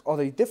rank? Are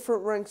they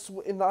different ranks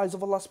in the eyes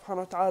of Allah subhanahu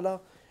wa ta'ala?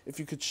 If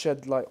you could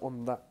shed light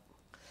on that.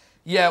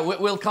 Yeah,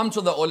 we'll come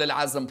to the Ulil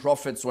Azm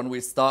prophets when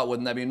we start with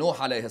Nabi Nuh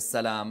alayhi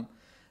salam.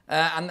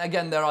 And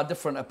again, there are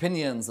different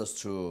opinions as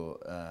to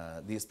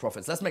these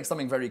prophets. Let's make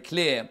something very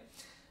clear.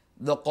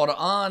 The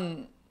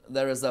Quran,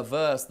 there is a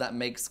verse that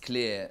makes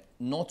clear,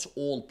 not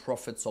all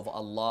prophets of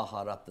Allah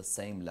are at the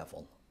same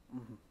level.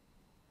 Mm-hmm.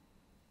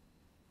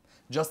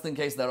 Just in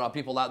case there are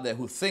people out there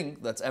who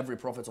think that every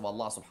prophet of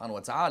Allah subhanahu wa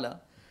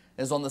ta'ala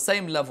is on the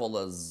same level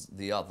as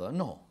the other.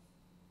 No.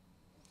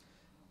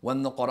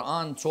 When the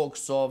Quran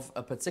talks of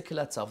a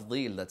particular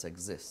tafdeel that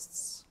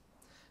exists,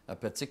 a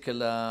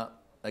particular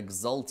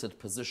exalted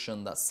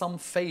position that some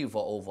favor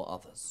over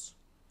others,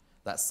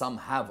 that some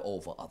have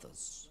over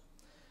others.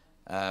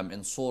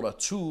 In Surah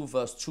 2,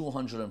 verse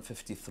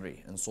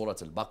 253, in Surah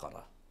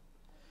Al-Baqarah,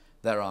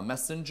 there are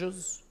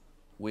messengers,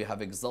 we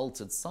have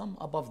exalted some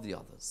above the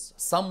others.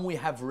 Some we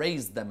have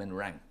raised them in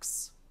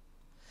ranks.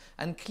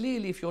 And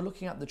clearly, if you're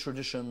looking at the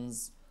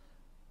traditions,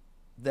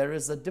 there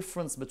is a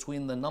difference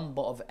between the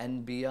number of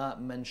Anbiya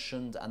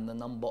mentioned and the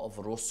number of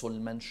Rusul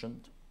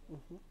mentioned.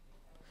 Mm-hmm.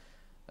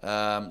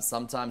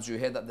 Sometimes you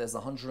hear that there's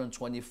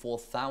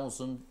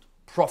 124,000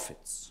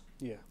 prophets.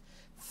 Yeah.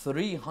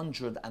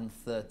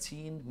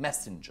 313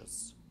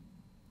 messengers.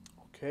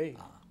 Okay.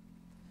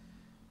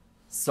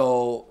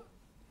 So,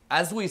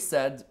 as we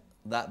said,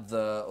 that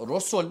the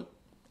Rusul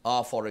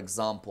are, for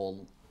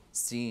example,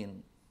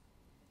 seen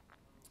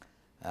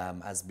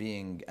as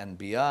being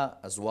Anbiya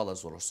as well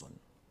as Rusul.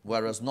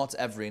 Whereas not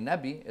every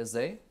Nabi is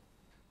a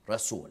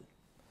Rasul.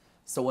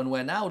 So when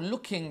we're now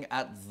looking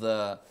at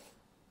the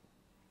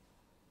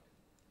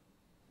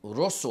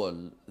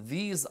Rusul,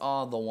 these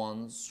are the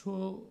ones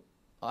who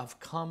have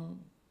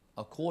come,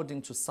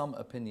 according to some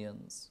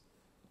opinions,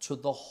 to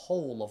the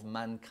whole of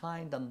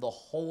mankind and the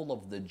whole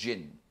of the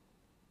jinn.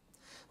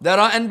 There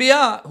are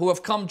Anbiya who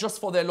have come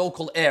just for their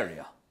local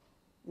area.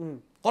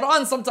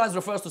 Quran sometimes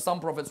refers to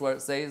some prophets where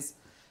it says,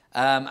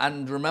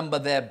 and remember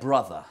their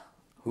brother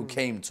who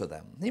came to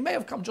them. He may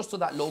have come just to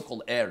that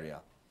local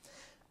area.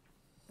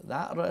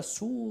 That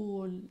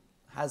Rasul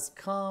has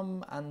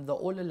come, and the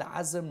Ulul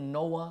Azm,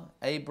 Noah,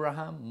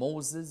 Abraham,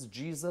 Moses,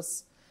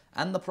 Jesus,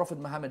 and the Prophet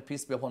Muhammad,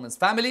 peace be upon his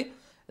family,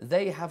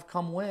 they have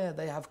come where?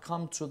 They have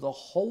come to the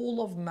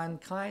whole of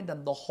mankind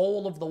and the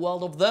whole of the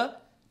world of the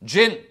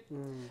jinn.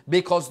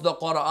 Because the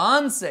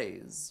Quran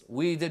says,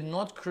 we did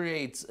not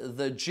create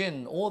the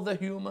jinn or the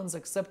humans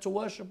except to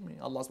worship me,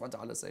 Allah subhanahu wa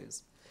ta'ala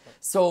says.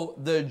 So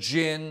the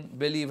jinn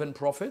believe in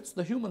prophets,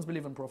 the humans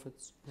believe in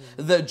prophets.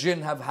 The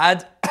jinn have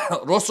had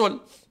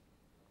Rasul,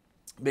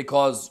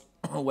 because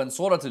when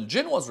Surah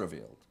Al-Jinn was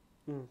revealed,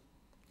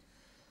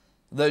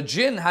 the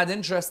jinn had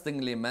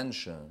interestingly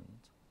mentioned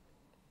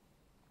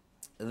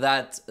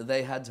that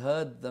they had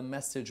heard the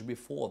message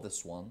before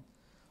this one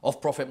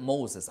of Prophet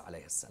Moses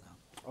alayhi salam.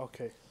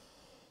 Okay.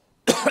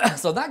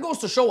 So that goes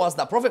to show us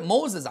that Prophet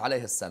Moses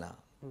alayhi salam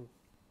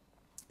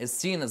is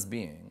seen as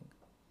being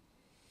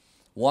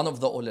one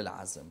of the Ulul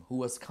Azm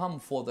who has come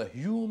for the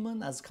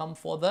human, has come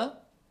for the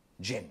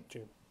jinn.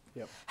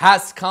 Yep.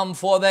 Has come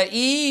for the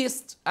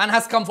East and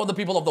has come for the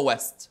people of the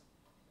West.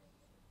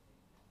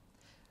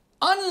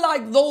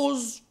 Unlike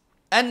those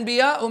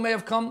Anbiya who may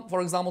have come,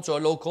 for example, to a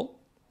local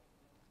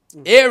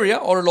area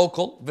or a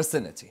local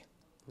vicinity.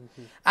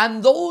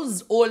 And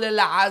those Ulul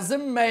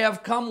Azm may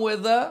have come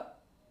with the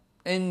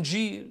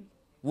Injil,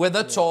 with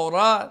the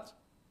Torah,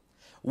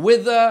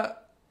 with the...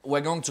 We're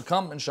going to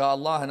come,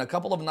 inshallah, in a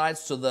couple of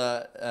nights to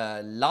the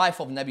life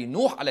of Nabi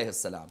Nuh alayhi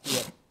salam.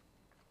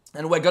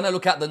 And we're going to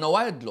look at the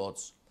Noahide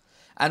laws.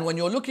 And when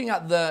you're looking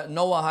at the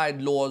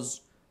Noahide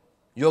laws,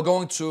 you're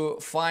going to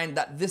find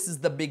that this is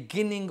the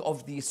beginning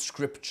of these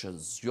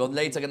scriptures. You're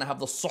later going to have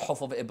the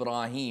Suhuf of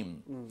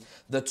Ibrahim,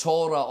 the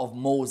Torah of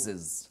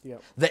Moses,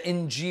 the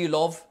Injil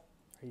of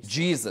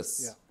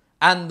Jesus,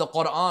 and the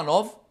Quran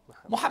of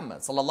Muhammad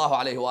sallallahu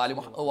alayhi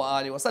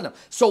wa sallam.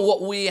 So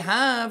what we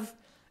have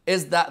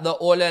is that the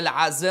ulul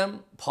azm,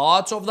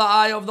 part of the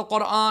ayah of the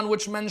Quran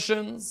which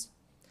mentions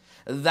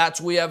that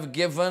we have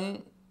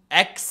given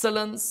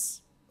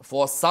excellence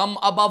for some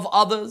above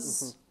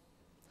others.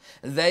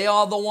 They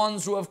are the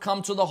ones who have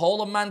come to the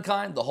whole of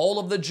mankind, the whole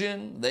of the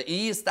jinn, the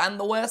east and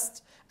the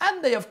west,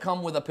 and they have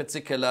come with a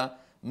particular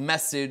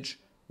message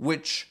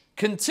which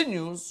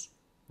continues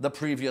the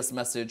previous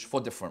message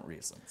for different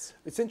reasons.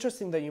 It's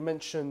interesting that you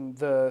mentioned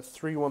the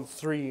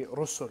 313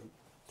 Rusul,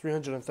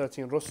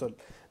 313 Rusul.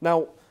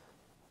 Now,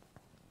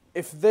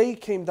 if they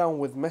came down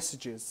with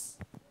messages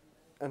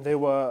and they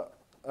were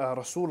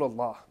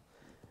Rasulullah,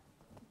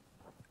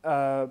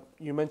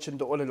 you mentioned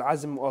the Ulul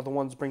Azm are the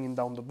ones bringing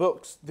down the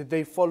books. Did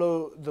they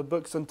follow the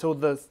books until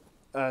the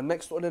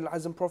next Ulul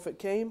Azm prophet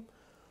came?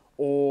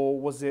 Or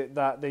was it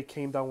that they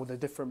came down with a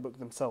different book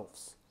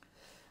themselves?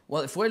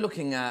 Well, if we're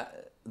looking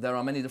at, there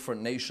are many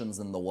different nations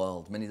in the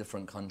world, many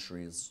different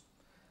countries.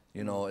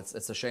 You know,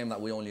 it's a shame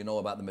that we only know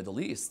about the Middle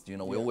East. You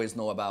know, we always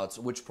know about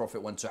which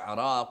prophet went to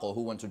Iraq or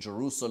who went to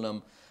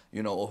Jerusalem,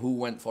 you know, or who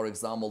went, for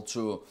example,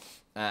 to,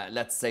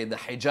 let's say, the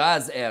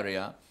Hijaz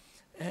area.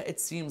 It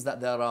seems that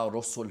there are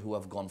Rusul who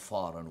have gone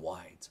far and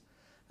wide.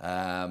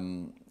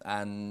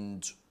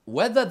 And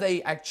whether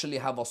they actually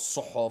have a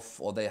suhuf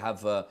or they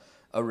have a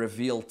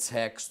revealed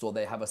text or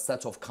they have a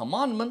set of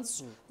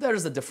commandments, there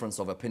is a difference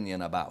of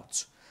opinion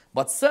about.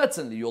 But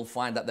certainly you'll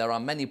find that there are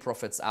many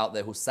prophets out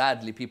there who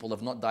sadly people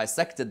have not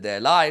dissected their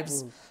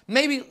lives.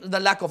 Maybe the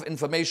lack of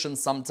information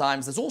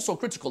sometimes is also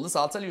critical.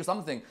 Listen, I'll tell you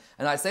something,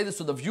 and I say this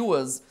to the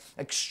viewers,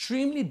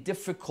 extremely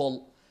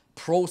difficult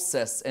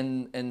process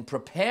in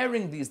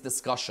preparing these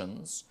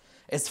discussions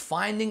is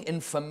finding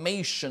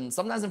information.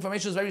 Sometimes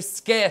information is very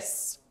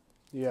scarce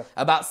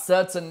about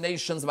certain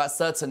nations, about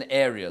certain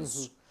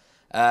areas.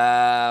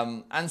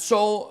 And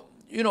so,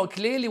 you know,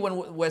 clearly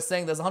when we're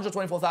saying there's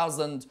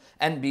 124,000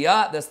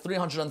 Anbiya, there's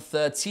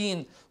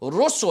 313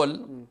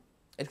 Rusul,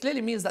 it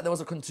clearly means that there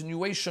was a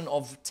continuation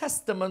of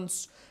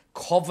testaments,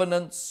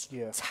 covenants,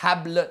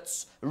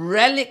 tablets,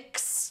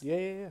 relics.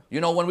 You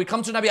know, when we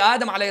come to Nabi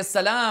Adam alayhi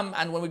salam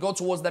and when we go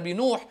towards Nabi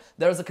Nuh,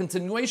 there is a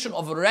continuation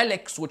of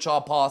relics which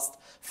are passed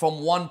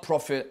from one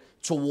prophet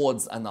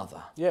towards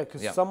another.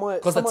 Because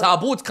the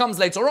Taboot comes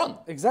later on.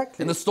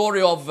 Exactly. In the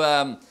story of,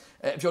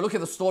 if you look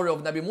at the story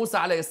of Nabi Musa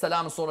alayhi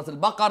salam, Surah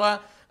Al-Baqarah,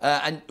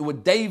 and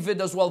with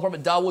David as well,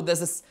 Prophet Dawood,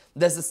 there's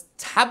this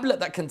tablet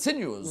that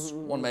continues.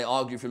 One may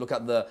argue, if you look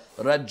at the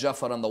red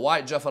Jafar and the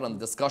white Jafar and the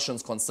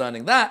discussions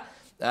concerning that,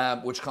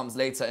 which comes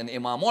later in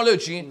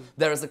imamology,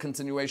 there is a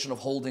continuation of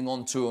holding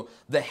on to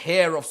the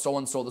hair of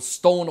so-and-so, the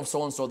stone of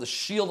so-and-so, the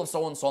shield of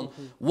so-and-so.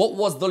 What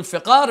was Dhul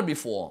Fiqar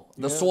before?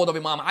 The sword of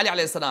Imam Ali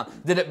alayhi salam.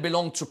 Did it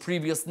belong to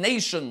previous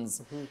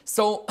nations?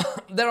 So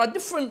there are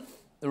different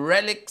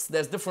relics,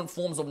 there's different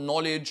forms of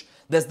knowledge,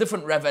 there's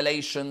different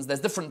revelations, there's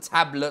different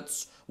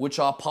tablets which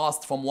are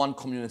passed from one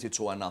community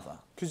to another.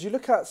 Because you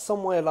look at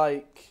somewhere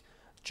like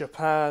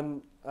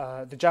Japan,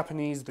 the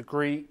Japanese, the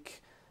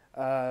Greek,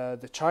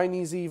 the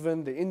Chinese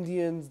even, the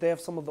Indians, they have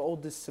some of the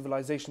oldest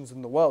civilizations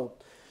in the world.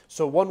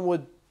 So one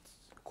would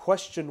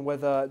question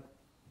whether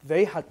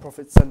they had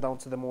prophets sent down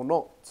to them or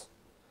not.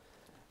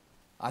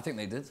 I think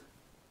they did.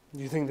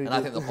 You think they did? And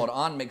I think the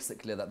Quran makes it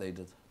clear that they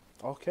did.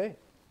 Okay.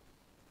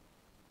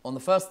 On the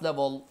first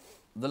level,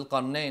 Dhul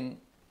Qarnayn,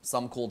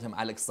 some called him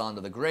Alexander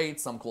the Great,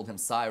 some called him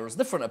Cyrus,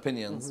 different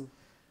opinions.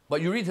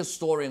 But you read his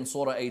story in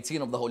Surah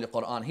 18 of the Holy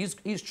Quran,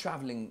 he's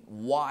traveling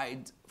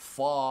wide,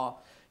 far,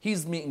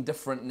 he's meeting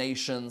different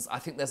nations. I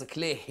think there's a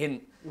clear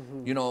hint,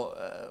 you know,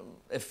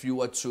 if you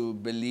were to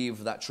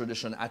believe that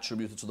tradition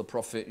attributed to the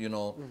Prophet, you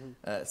know,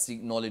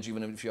 seek knowledge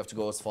even if you have to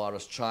go as far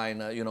as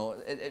China, you know,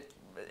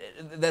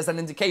 there's an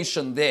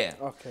indication there.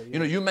 Okay, You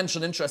know, you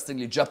mentioned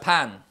interestingly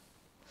Japan.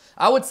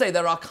 I would say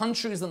there are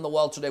countries in the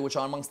world today which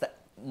are amongst the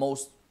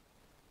most,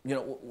 you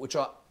know, which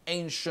are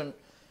ancient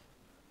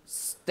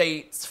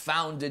states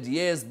founded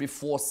years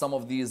before some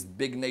of these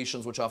big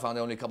nations which are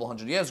founded only a couple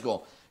hundred years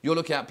ago. You're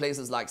looking at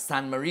places like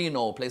San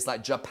Marino, places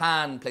like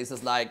Japan,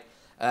 places like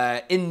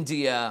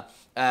India,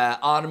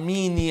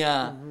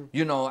 Armenia,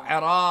 you know,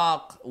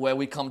 Iraq, where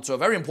we come to a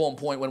very important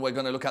point when we're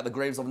going to look at the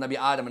graves of Nabi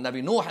Adam and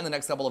Nabi Nuh in the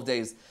next couple of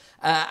days.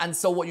 And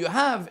so what you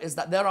have is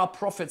that there are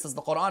prophets, as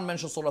the Quran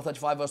mentions, Surah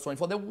 35 verse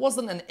 24, there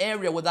wasn't an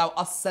area without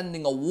us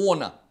sending a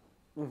warner.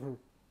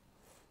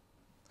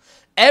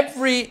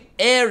 Every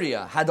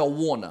area had a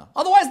warner.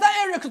 Otherwise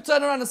that area could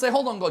turn around and say,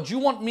 hold on God, you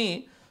want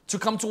me to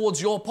come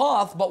towards your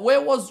path, but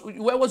where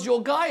was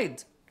your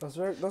guide?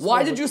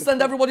 Why did you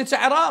send everybody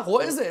to Iraq?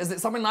 What is it? Is it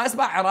something nice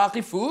about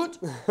Iraqi food?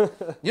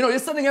 You know, you're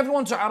sending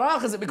everyone to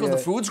Iraq. Is it because the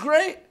food's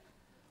great?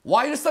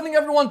 Why are you sending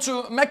everyone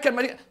to Mecca and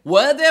Medina?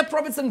 Were there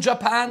prophets in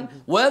Japan?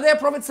 Were there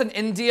prophets in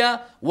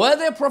India? Were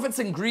there prophets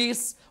in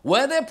Greece?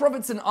 Were there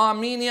prophets in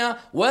Armenia?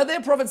 Were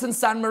there prophets in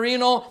San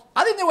Marino?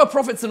 I think there were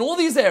prophets in all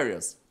these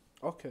areas.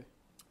 Okay.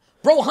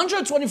 Bro,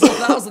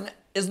 124,000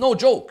 is no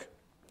joke.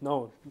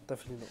 No,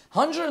 definitely not.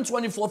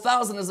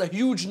 124,000 is a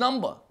huge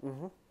number.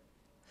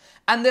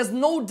 And there's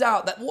no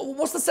doubt that,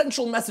 what's the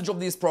central message of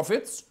these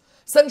prophets?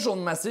 Central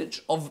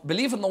message of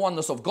belief in the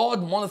oneness of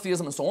God,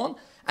 monotheism and so on.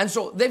 And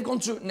so they've gone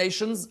to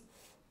nations,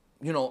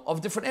 you know,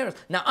 of different areas.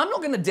 Now, I'm not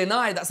going to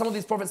deny that some of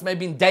these prophets may have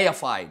been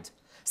deified.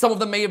 Some of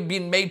them may have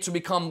been made to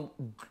become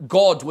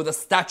God with a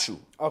statue.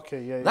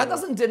 Okay, yeah. That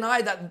doesn't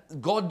deny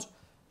that God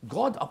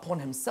upon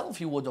himself,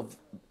 he would have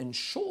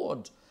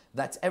ensured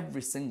that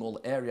every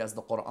single area, as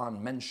the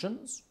Quran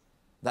mentions,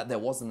 that there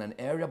wasn't an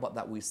area, but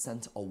that we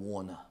sent a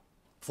warner.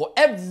 For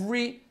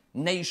every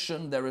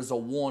nation, there is a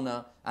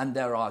warner and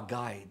there are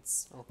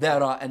guides. Okay.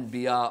 There are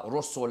Anbiya,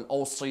 Rusul,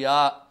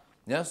 Awsiya.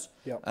 Yes?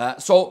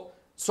 Yep.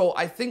 So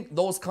I think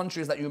those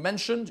countries that you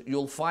mentioned,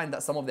 you'll find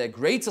that some of their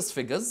greatest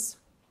figures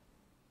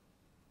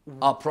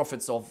are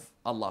prophets of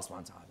Allah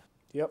subhanahu wa ta'ala.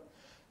 Yep.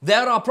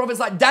 There are prophets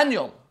like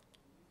Daniel.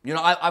 You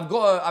know, I've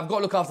got to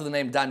look after the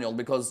name Daniel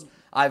because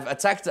I've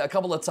attacked it a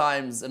couple of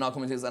times in our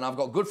communities, and I've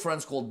got good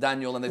friends called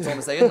Daniel, and they told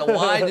me, say,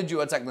 why did you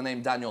attack the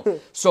name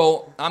Daniel?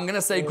 So I'm going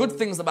to say good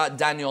things about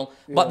Daniel,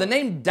 but the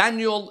name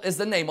Daniel is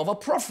the name of a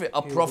prophet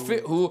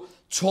who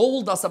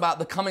told us about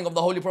the coming of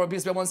the Holy Prophet,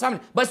 peace be upon his family,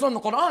 but it's not in the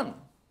Quran.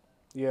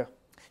 Yeah.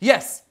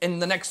 Yes, in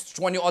the next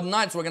 20 odd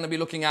nights, we're going to be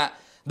looking at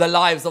the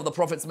lives of the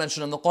prophets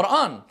mentioned in the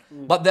Quran.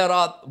 But there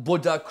are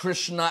Buddha,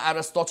 Krishna,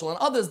 Aristotle, and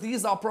others.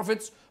 These are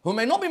prophets who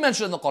may not be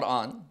mentioned in the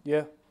Quran.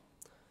 Yeah.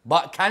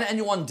 But can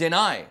anyone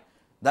deny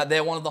that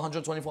they're one of the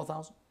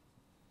 124,000?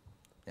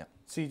 Yeah.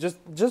 See,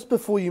 just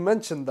before you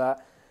mentioned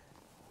that,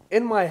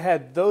 in my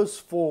head, those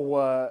four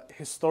were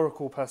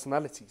historical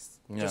personalities.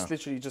 Yeah. Just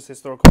literally just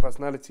historical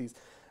personalities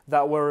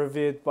that are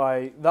revered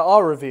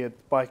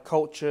by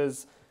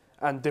cultures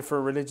and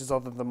different religions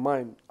other than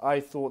mine. I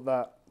thought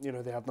that, you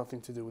know, they had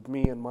nothing to do with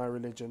me and my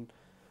religion,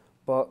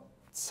 but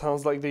it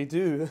sounds like they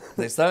do.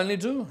 They certainly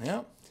do,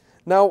 yeah.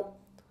 Now,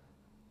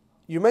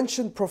 you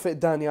mentioned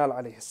Prophet Daniel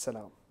alayhi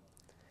salam,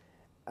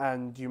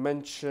 and you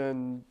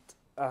mentioned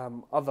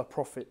other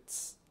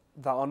prophets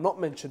that are not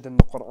mentioned in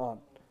the Quran.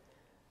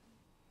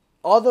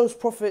 Are those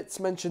prophets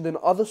mentioned in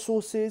other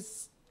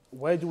sources?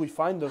 Where do we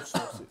find those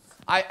sources?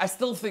 I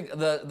still think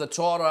the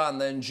Torah and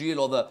the Injil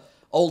or the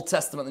Old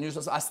Testament, the New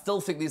Testament, I still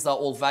think these are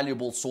all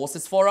valuable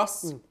sources for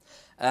us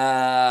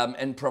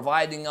in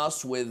providing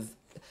us with...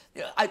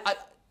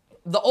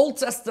 the Old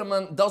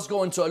Testament does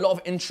go into a lot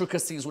of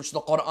intricacies which the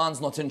Quran's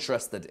not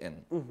interested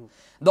in.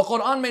 The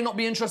Quran may not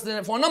be interested in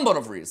it for a number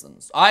of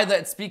reasons. Either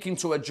it's speaking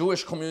to a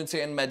Jewish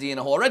community in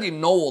Medina who already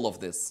know all of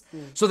this.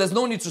 So there's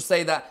no need to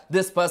say that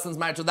this person's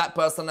married to that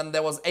person and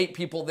there was 8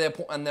 people there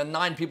and there are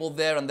 9 people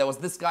there and there was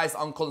this guy's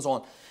uncle and so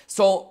on.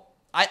 So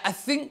I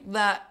think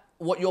that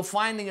what you're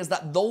finding is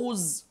that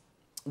those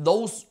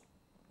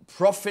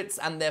prophets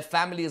and their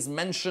families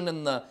mentioned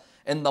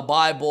in the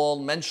Bible,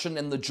 mentioned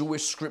in the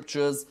Jewish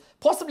scriptures,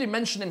 possibly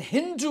mentioned in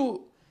Hindu,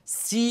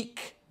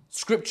 Sikh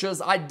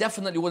scriptures, I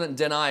definitely wouldn't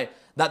deny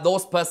that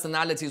those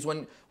personalities,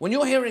 when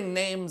you're hearing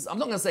names, I'm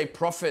not going to say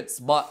prophets,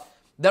 but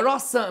there are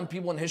certain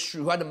people in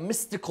history who had a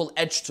mystical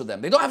edge to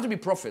them. They don't have to be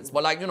prophets,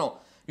 but like, you know,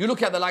 you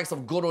look at the likes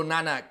of Guru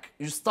Nanak,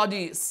 you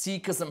study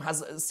Sikhism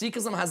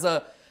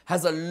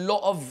has a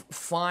lot of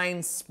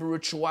fine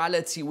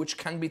spirituality which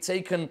can be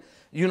taken,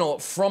 you know,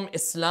 from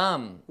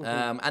Islam,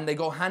 and they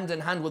go hand in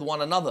hand with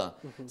one another.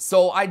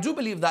 So I do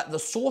believe that the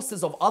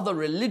sources of other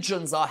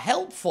religions are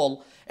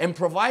helpful in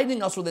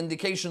providing us with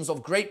indications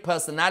of great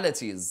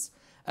personalities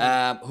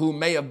who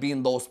may have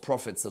been those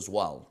prophets as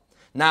well.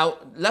 Now,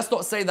 let's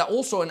not say that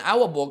also in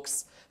our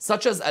books,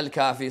 such as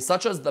Al-Kafi,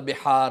 such as the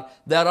Bihar,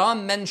 there are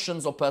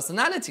mentions of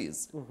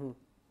personalities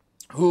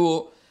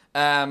who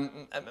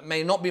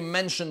may not be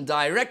mentioned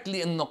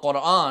directly in the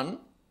Quran.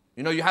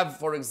 You know, you have,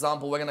 for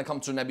example, we're going to come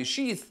to Nabi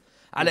Sheeth,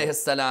 alayhi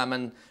salam,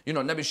 and you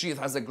know, Nabi Sheeth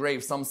has a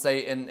grave, some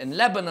say in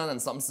Lebanon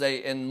and some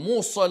say in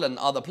Mosul and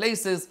other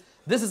places.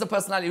 This is a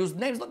personality whose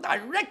name is not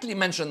directly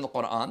mentioned in the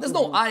Quran. There's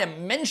no ayah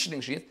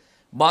mentioning Sheeth,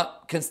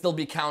 but can still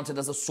be counted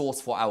as a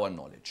source for our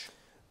knowledge.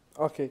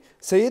 Okay,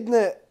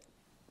 Sayyidina,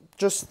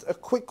 just a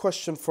quick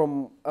question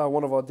from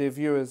one of our dear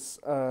viewers.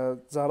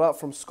 Zahra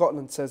from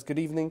Scotland says, good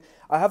evening.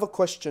 I have a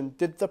question.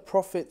 Did the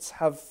prophets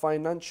have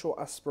financial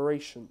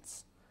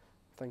aspirations?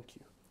 Thank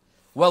you.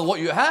 Well, what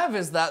you have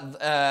is that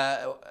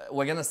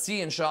we're going to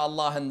see,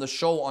 inshallah, in the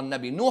show on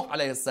Nabi Nuh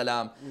alayhi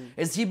salam,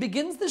 is he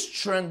begins this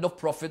trend of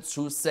prophets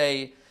who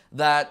say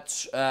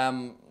that,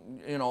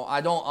 you know, I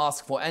don't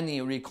ask for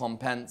any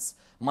recompense.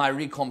 My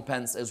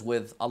recompense is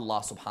with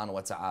Allah subhanahu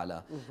wa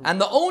ta'ala. And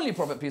the only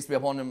prophet, peace be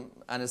upon him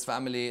and his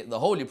family, the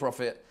holy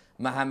prophet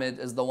Muhammad,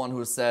 is the one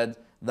who said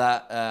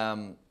that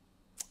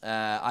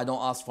I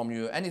don't ask from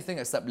you anything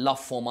except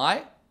love for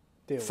my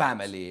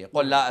family.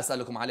 قُلْ لَا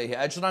أَسْأَلُكُمْ عَلَيْهِ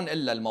أَجْرًا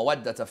إِلَّا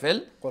الْمَوَدَّةَ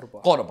فِي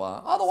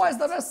الْقُرْبَى. Otherwise,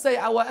 the rest say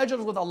our ajr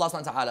is with Allah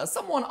subhanahu wa ta'ala.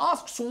 Someone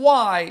asks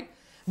why?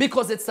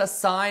 Because it's a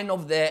sign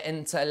of their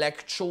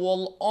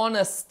intellectual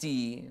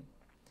honesty.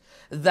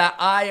 That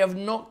I have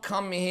not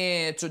come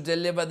here to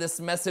deliver this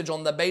message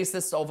on the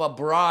basis of a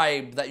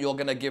bribe that you're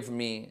going to give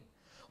me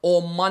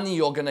or money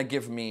you're going to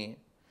give me.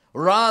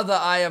 Rather,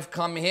 I have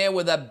come here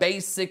with a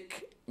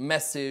basic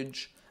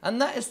message, and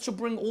that is to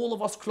bring all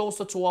of us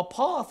closer to our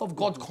path of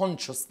God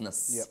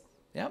consciousness. Yep.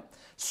 Yeah.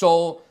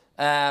 So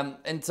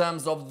in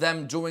terms of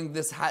them doing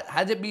this,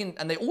 had it been,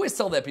 and they always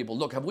tell their people,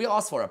 look, have we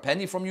asked for a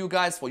penny from you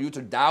guys for you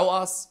to dow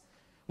us?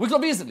 We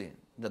could have easily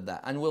did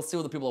that. And we'll see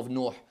with the people of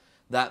Nuh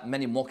that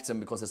many mocked him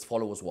because his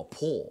followers were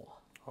poor.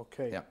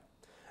 Okay. Yeah.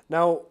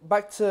 Now,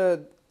 back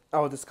to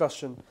our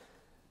discussion.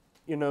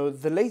 You know,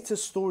 the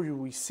latest story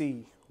we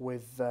see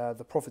with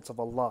the prophets of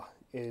Allah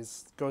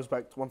goes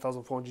back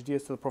 1,400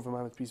 years to the Prophet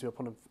Muhammad, peace be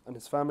upon him, and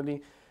his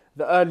family.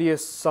 The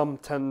earliest, some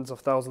tens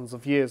of thousands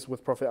of years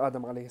with Prophet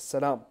Adam alayhi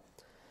salam.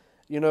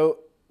 You know,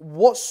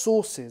 what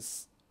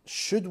sources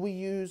should we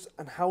use,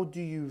 and how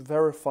do you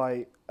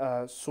verify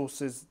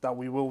sources that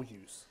we will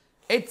use?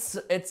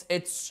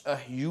 It's a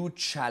huge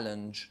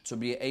challenge to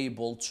be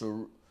able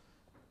to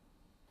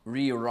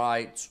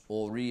rewrite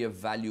or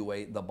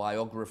reevaluate the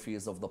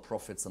biographies of the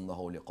prophets in the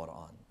Holy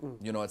Quran.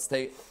 You know,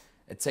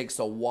 it takes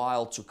a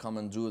while to come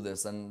and do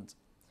this. And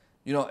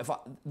you know,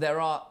 there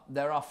are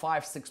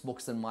 5-6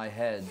 books in my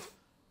head,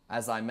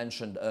 as I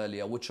mentioned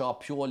earlier, which are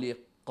purely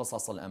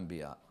Qasas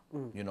al-Anbiya.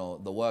 You know,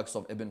 the works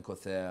of Ibn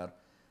Kathir,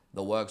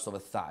 the works of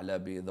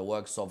al-Tha'labi, the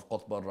works of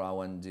Qutb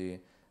al-Rawandi,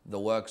 the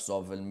works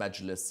of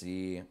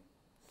al-Majlisi.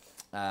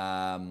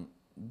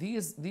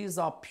 These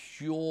are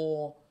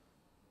pure,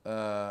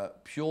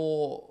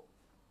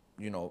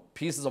 you know,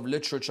 pieces of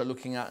literature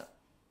looking at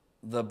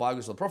the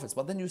biographies of the prophets.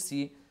 But then you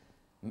see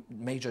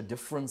major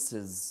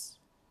differences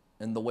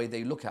in the way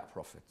they look at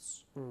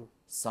prophets.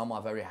 Some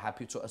are very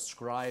happy to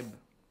ascribe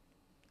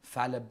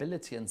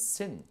fallibility and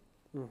sin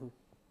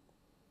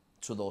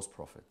to those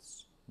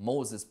prophets.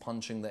 Moses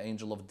punching the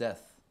angel of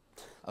death,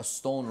 a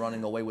stone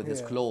running away with his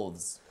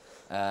clothes,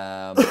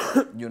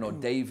 you know,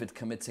 David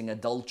committing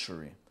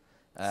adultery,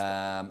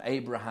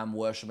 Abraham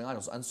worshipping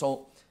idols. And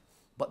so,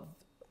 but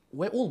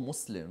we're all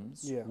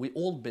Muslims. We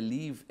all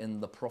believe in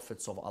the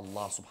prophets of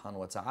Allah subhanahu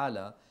wa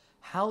ta'ala.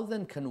 How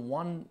then can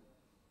one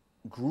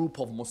group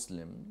of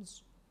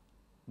Muslims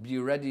be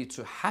ready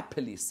to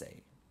happily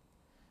say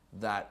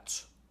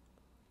that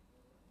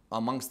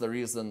amongst the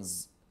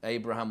reasons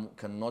Abraham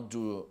cannot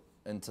do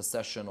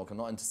intercession or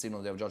cannot intercede on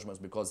the Day of Judgment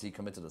is because he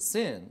committed a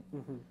sin,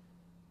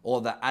 or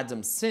that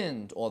Adam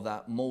sinned, or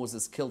that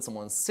Moses killed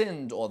someone and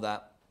sinned, or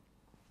that,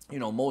 you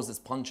know, Moses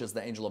punches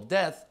the angel of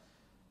death?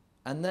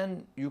 And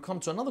then you come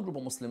to another group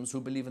of Muslims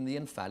who believe in the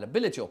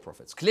infallibility of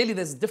prophets. Clearly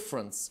there's a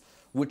difference,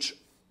 which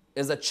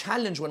is a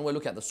challenge when we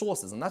look at the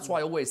sources. And that's why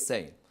I always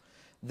say,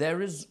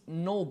 there is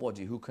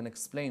nobody who can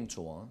explain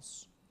to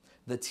us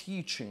the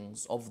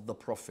teachings of the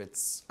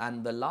prophets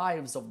and the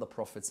lives of the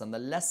prophets and the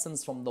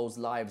lessons from those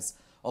lives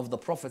of the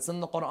prophets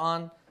in the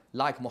Quran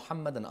like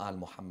Muhammad and Al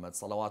Muhammad,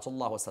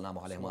 salawatullah wa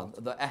salamu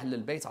alayhim, the Ahl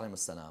al-Bayt alayhim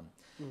as-salam.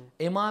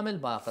 Imam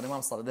al-Baqir,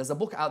 Imam Salih, there's a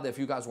book out there if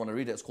you guys want to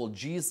read it, it's called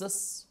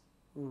Jesus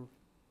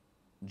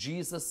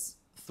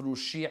through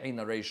Shi'i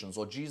narrations,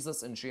 or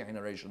Jesus in Shi'i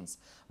narrations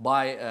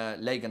by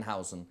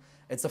Legenhausen.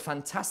 It's a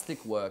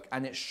fantastic work,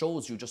 and it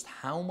shows you just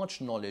how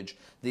much knowledge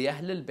the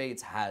Ahl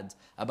al-Bayt had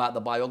about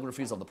the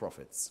biographies of the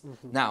prophets.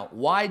 Now,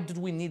 why did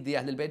we need the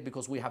Ahl al-Bayt?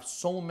 Because we have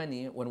so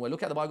many, when we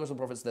look at the biographies of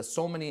the prophets, there's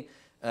so many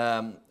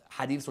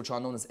hadiths which are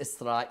known as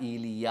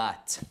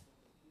Isra'iliyat.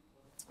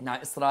 Now,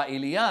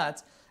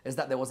 Isra'iliyat is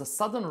that there was a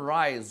sudden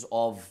rise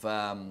of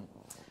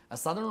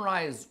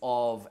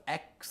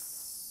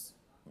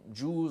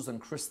ex-Jews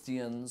and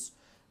Christians,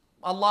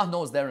 Allah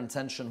knows their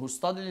intention, who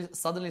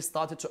suddenly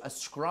started to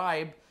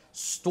ascribe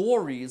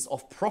stories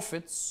of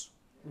prophets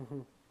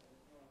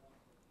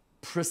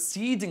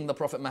preceding the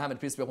Prophet Muhammad,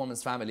 peace be upon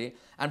his family,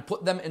 and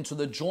put them into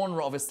the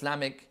genre of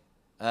Islamic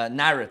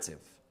narrative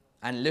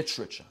and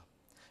literature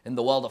in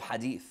the world of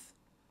hadith.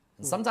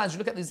 And sometimes you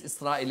look at these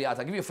Isra'iliyat.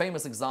 I'll give you a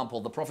famous example.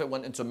 The Prophet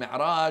went into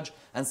Mi'raj,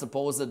 and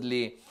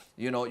supposedly,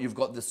 you know, you've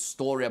got this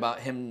story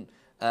about him,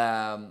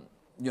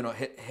 you know,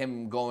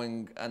 him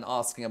going and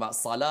asking about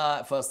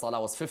Salah. First Salah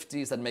was 50,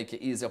 he said, make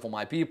it easier for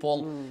my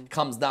people.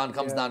 Comes down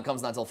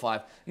till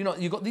 5. You know,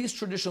 you've got these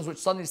traditions which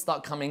suddenly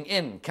start coming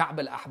in. Ka'b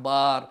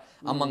al-Ahbar,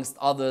 amongst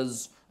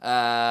others,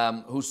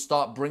 who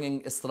start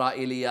bringing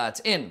Isra'iliyat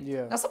in.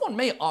 Now, someone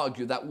may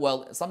argue that,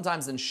 well,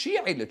 sometimes in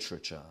Shi'i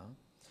literature,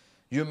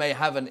 you may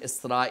have an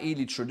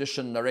Israeli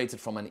tradition narrated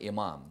from an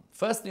Imam.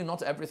 Firstly,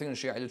 not everything in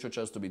Shi'i literature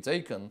is to be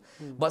taken.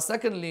 But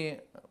secondly,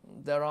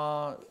 there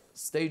are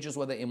stages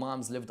where the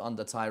Imams lived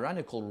under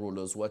tyrannical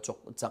rulers where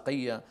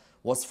taqiyya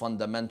was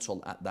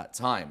fundamental at that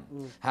time.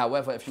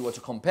 However, if you were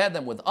to compare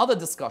them with other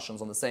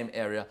discussions on the same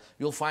area,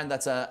 you'll find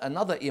that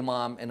another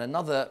Imam in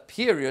another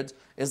period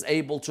is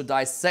able to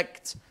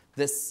dissect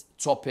this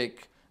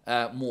topic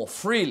more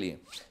freely.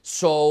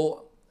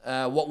 So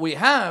what we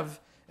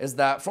have is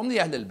that from the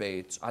Ahl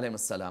al-Bayt, alayhim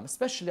as-salam,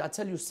 especially I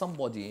tell you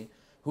somebody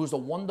who's a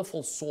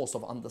wonderful source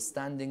of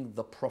understanding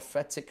the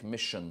prophetic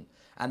mission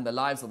and the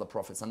lives of the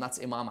prophets, and that's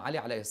Imam Ali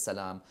alayhi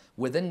salam.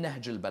 Within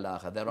Nahj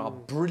al-Balagha, there are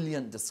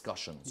brilliant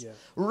discussions.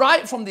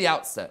 Right from the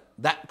outset,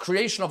 that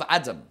creation of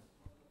Adam.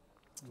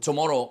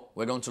 Tomorrow,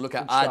 we're going to look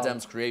at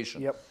Adam's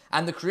creation.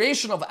 And the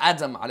creation of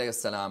Adam alayhi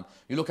salam,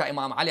 you look at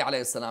Imam Ali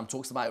alayhi salam,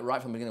 talks about it right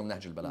from the beginning of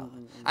Nahj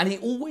al-Balagha. And he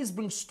always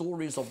brings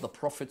stories of the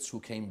prophets who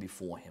came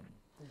before him.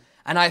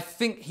 And I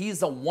think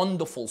he's a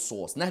wonderful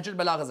source. Nahj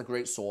al-Balagha is a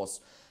great source.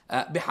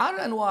 Bihar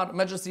al-Anwar,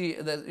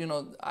 Majlisi, you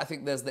know, I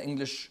think there's the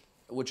English,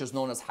 which is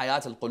known as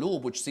Hayat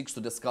al-Qulub, which seeks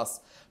to discuss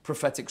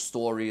prophetic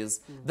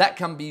stories. That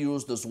can be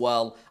used as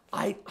well.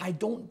 I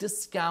don't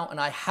discount, and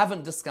I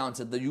haven't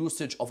discounted the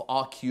usage of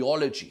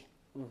archaeology.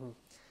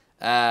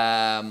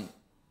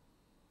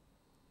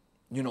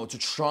 You know, to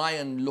try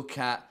and look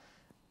at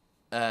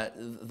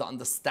the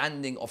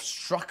understanding of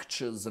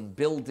structures and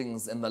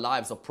buildings in the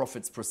lives of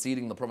prophets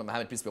preceding the Prophet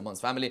Muhammad, peace be upon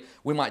his family.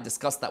 We might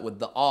discuss that with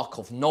the Ark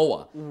of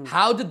Noah.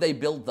 How did they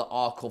build the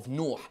Ark of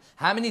Noah?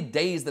 How many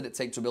days did it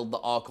take to build the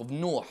Ark of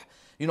Noah?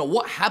 You know,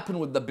 what happened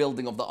with the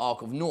building of the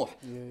Ark of Noah?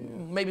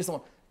 Maybe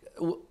someone...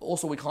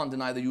 Also, we can't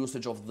deny the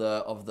usage of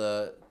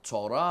the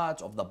Torah,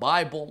 of the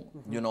Bible.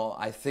 You know,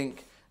 I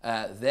think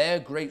they're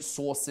great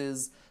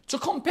sources to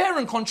compare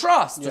and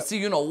contrast, to see,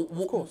 you know,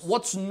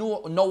 what's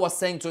Noah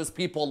saying to his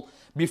people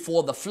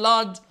before the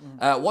flood,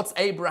 what's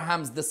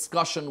Abraham's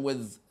discussion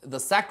with the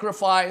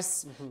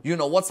sacrifice, you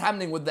know, what's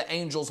happening with the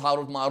angels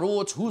Harut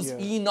Marut, who's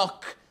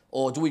Enoch,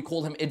 or do we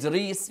call him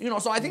Idris, you know,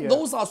 so I think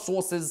those are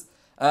sources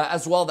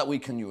as well that we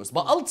can use.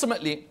 But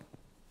ultimately,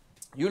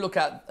 you look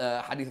at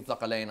Hadith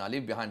al-Thaqalayn, I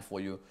leave behind for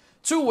you,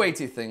 two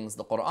weighty things,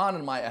 the Quran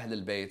and my Ahl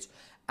al-Bayt.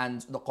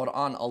 And the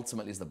Quran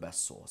ultimately is the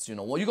best source. You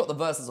know, well, you got the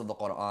verses of the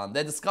Quran.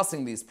 They're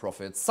discussing these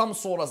prophets. Some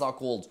surahs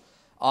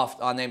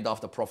are named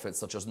after prophets,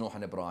 such as Nuh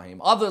and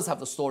Ibrahim. Others have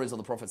the stories of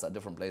the prophets at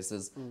different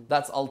places.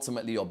 That's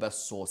ultimately your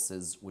best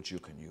sources, which you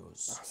can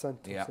use.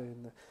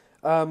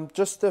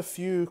 Just a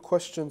few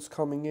questions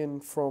coming in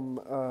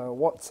from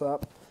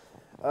WhatsApp.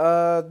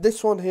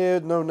 This one here,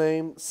 no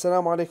name.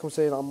 Assalamu alaikum,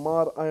 Sayyid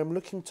Ammar. I am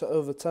looking to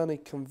overturn a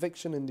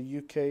conviction in the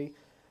UK.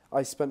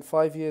 I spent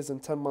 5 years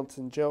and 10 months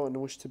in jail and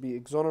wish to be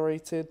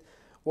exonerated.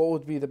 What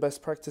would be the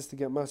best practice to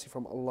get mercy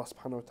from Allah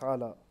subhanahu wa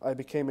ta'ala? I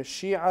became a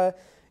Shia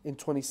in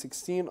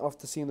 2016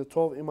 after seeing the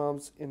 12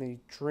 Imams in a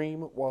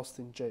dream whilst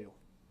in jail.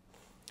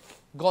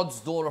 God's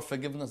door of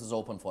forgiveness is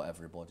open for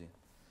everybody.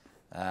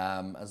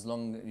 As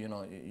long, you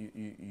know,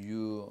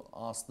 you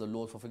ask the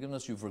Lord for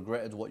forgiveness, you've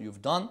regretted what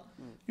you've done,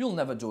 you'll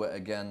never do it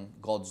again.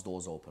 God's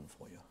door's open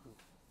for you.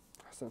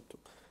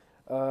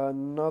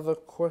 Another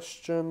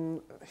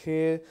question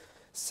here.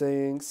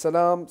 Saying,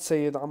 Salam,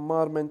 Sayyid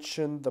Ammar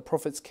mentioned the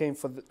prophets came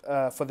for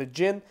the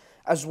jinn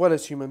as well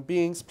as human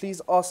beings.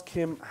 Please ask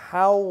him,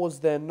 how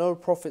was there no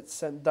prophets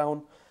sent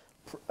down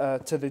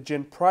to the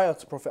jinn prior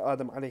to Prophet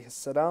Adam alayhi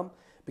salam?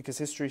 Because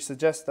history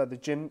suggests that the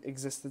jinn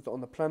existed on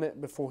the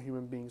planet before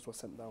human beings were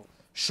sent down.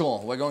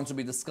 Sure, we're going to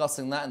be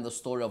discussing that in the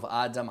story of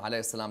Adam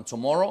alayhi salam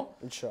tomorrow.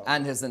 Inshallah.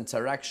 And his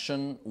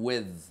interaction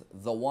with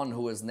the one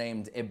who is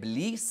named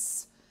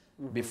Iblis,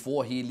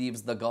 before he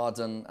leaves the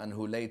garden, and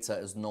who later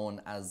is known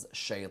as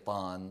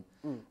Shaitan.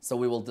 So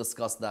we will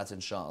discuss that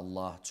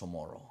inshallah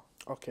tomorrow.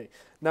 Okay.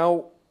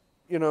 Now,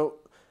 you know,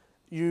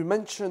 you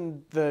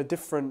mentioned the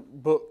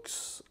different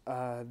books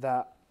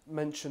that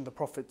mention the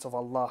prophets of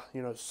Allah,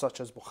 you know, such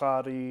as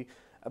Bukhari,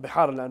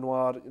 Bihar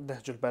al-Anwar,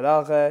 Nahj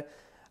al-Balagha.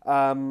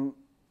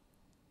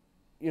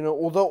 You know,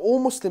 although all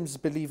Muslims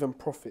believe in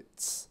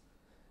prophets,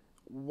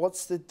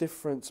 what's the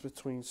difference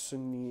between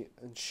Sunni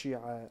and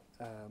Shia?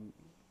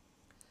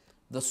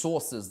 The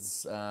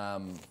sources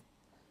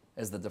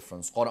is the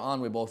difference. Quran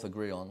we both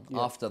agree on.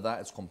 After that,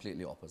 it's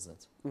completely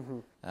opposite.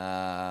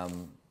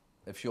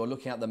 If you're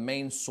looking at the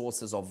main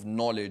sources of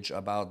knowledge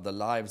about the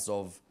lives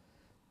of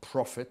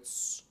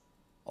prophets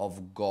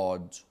of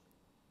God,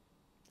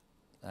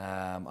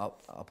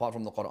 apart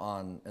from the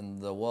Quran, in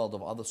the world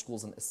of other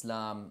schools in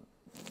Islam,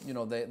 you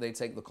know, they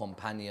take the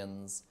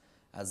companions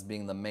as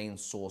being the main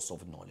source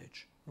of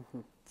knowledge.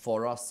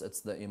 For us, it's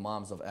the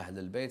Imams of Ahl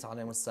al-Bayt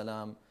alayhim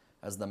salam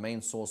as the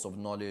main source of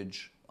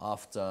knowledge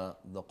after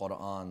the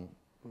Quran,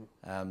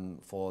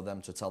 for them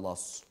to tell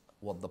us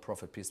what the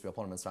Prophet, peace be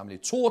upon him and his family,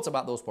 taught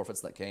about those prophets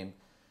that came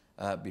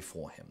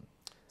before him.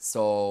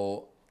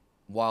 So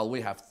while we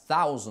have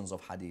thousands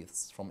of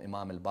hadiths from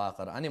Imam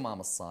al-Baqir and Imam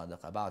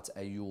al-Sadiq about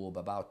Ayyub,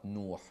 about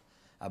Nuh,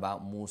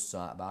 about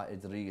Musa, about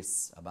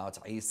Idris, about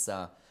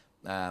Isa,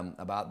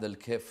 about Dhul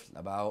Kifl,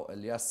 about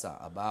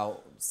Ilyasa,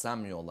 about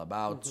Samuel,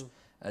 about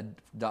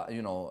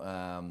you know,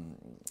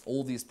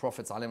 all these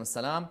prophets alayhim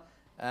salam.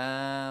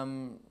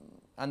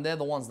 And they're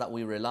the ones that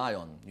we rely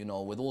on. You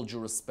know, with all due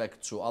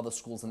respect to other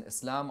schools in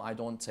Islam, I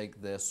don't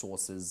take their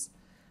sources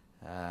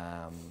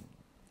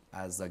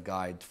as a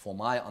guide for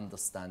my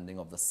understanding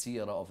of the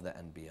seerah of the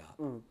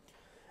Anbiya.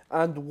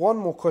 And one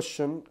more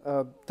question.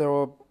 There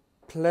are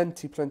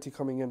plenty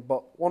coming in,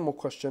 but one more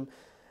question.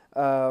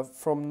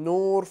 From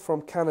Noor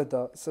from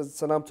Canada. It says,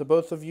 Salam to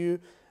both of you.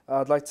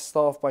 I'd like to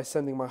start off by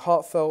sending my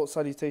heartfelt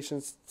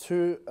salutations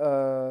to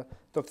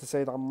Dr.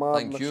 Sayyid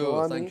Ammar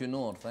Nakshawani. Thank you,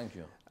 Noor. Thank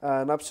you.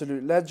 An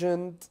absolute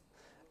legend.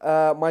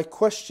 My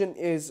question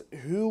is,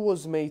 who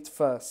was made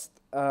first?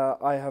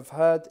 I have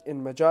heard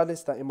in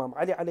Majalis that Imam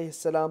Ali alayhi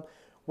salam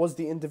was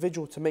the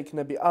individual to make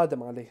Nabi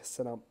Adam alayhi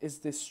salam. Is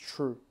this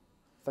true?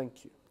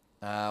 Thank you.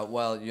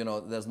 Well, you know,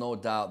 there's no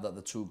doubt that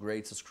the two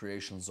greatest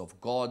creations of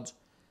God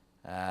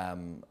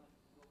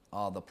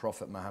are the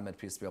Prophet Muhammad,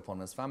 peace be upon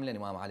his family, and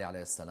Imam Ali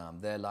alayhi salam.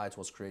 Their light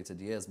was created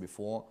years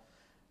before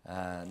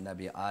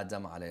Nabi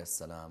Adam alayhi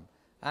salam.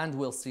 And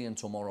we'll see in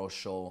tomorrow's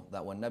show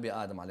that when Nabi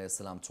Adam alayhi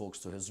salam talks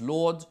to his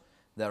Lord,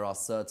 there are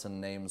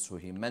certain names who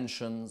he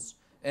mentions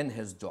in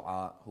his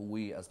dua, who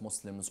we as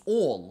Muslims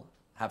all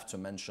have to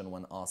mention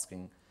when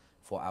asking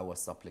for our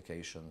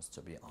supplications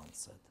to be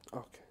answered.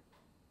 Okay.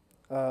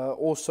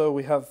 Also,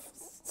 we have,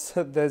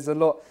 there's a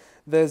lot.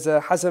 There's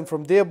Hassan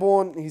from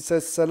Dearborn. He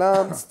says,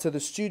 salams to the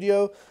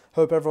studio.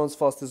 Hope everyone's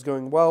fast is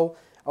going well.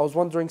 I was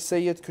wondering,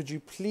 Sayyid, could you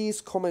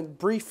please comment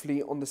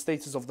briefly on the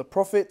status of the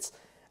prophets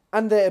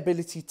and their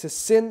ability to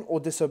sin or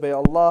disobey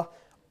Allah?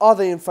 Are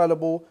they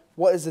infallible?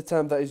 What is the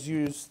term that is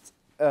used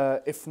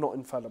if not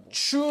infallible?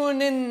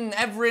 Tune in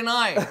every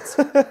night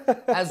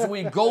as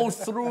we go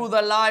through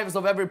the lives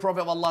of every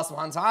prophet of Allah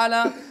subhanahu wa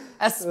ta'ala,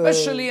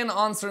 especially in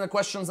answering the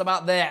questions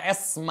about their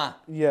isma.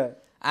 Yeah.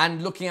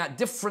 And looking at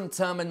different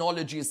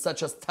terminologies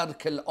such as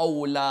tark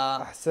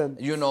al-awla,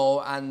 you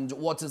know, and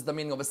what is the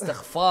meaning of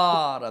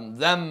istighfar and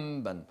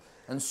dhanb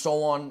and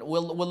so on.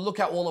 We'll look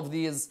at all of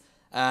these,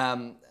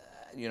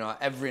 you know,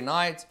 every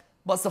night.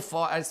 But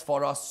suffice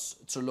for us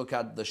to look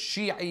at the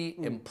Shi'i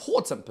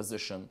important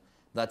position,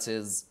 that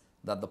is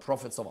that the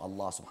prophets of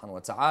Allah subhanahu wa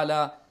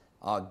ta'ala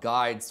are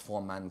guides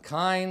for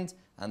mankind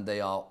and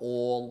they are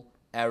all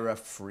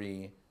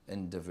error-free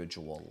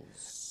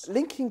individuals.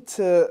 Linking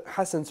to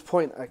Hassan's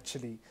point,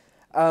 actually,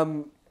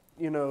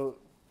 you know,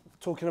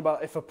 talking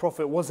about if a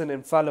prophet wasn't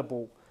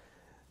infallible,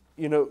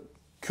 you know,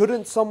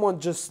 couldn't someone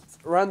just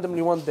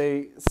randomly one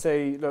day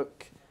say,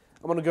 look,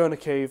 I'm going to go in a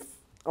cave,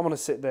 I'm going to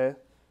sit there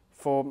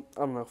for,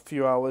 I don't know, a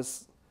few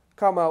hours,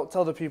 come out,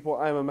 tell the people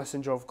I am a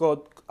messenger of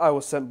God, I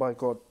was sent by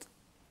God?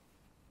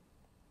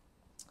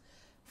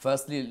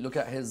 Firstly, look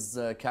at his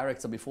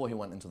character before he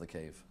went into the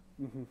cave.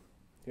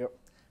 Yep.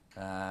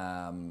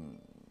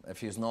 If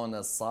he's known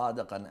as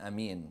Sadiq and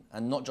Amin,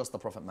 and not just the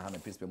Prophet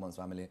Muhammad, peace be upon his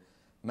family,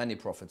 many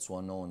prophets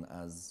were known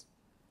as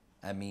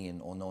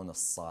Amin or known as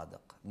Sadiq.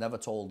 Never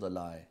told a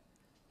lie,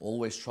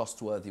 always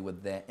trustworthy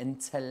with their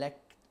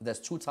intellect.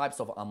 There's two types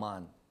of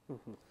Aman.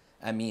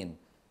 Amin,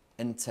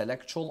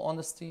 intellectual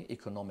honesty,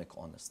 economic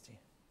honesty.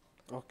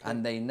 Okay.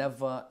 And they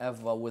never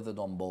ever withered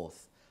on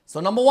both. So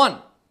number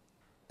one,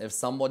 if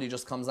somebody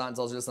just comes out and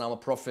tells you, listen, I'm a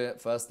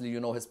prophet, firstly, you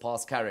know his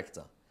past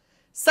character.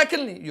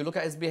 Secondly, you look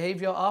at his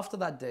behavior after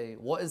that day.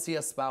 What is he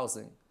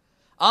espousing?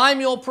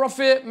 I'm your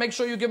prophet, make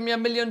sure you give me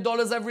 $1 million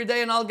every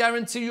day and I'll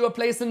guarantee you a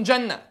place in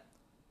Jannah.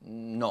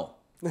 No,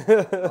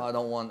 I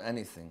don't want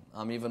anything.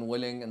 I'm even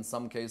willing in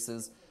some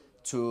cases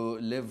to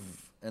live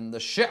in the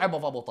shi'ab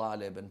of Abu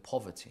Talib in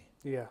poverty.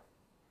 Yeah.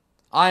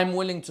 I'm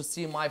willing to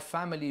see my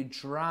family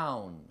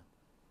drown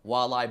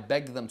while I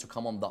beg them to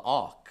come on the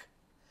ark.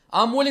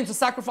 I'm willing to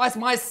sacrifice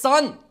my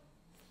son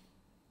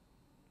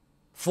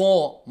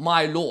for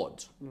my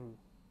Lord.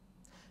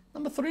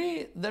 Number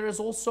three, there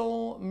is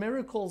also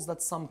miracles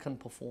that some can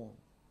perform.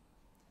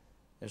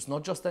 It's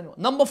not just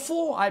anyone. Number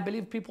four, I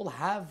believe people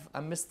have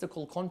a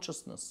mystical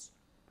consciousness.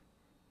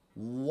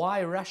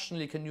 Why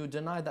rationally can you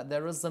deny that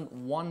there isn't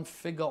one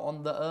figure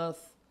on the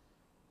earth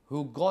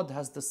who God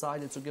has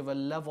decided to give a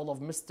level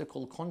of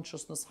mystical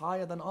consciousness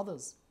higher than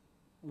others?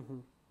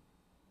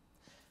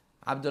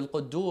 Abdul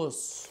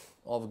Quddus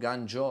of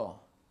Ganjah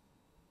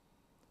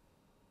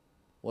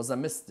was a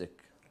mystic.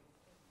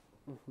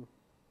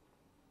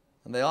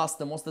 And they asked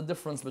him, what's the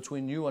difference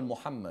between you and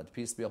Muhammad,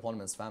 peace be upon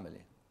him and his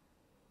family?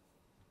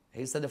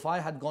 He said, if I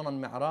had gone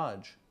on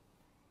Mi'raj,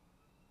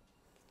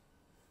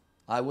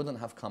 I wouldn't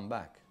have come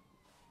back.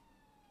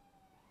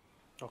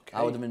 Okay.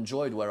 I would have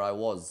enjoyed where I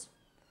was.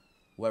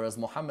 Whereas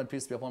Muhammad,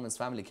 peace be upon him and his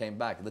family, came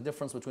back. The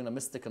difference between a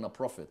mystic and a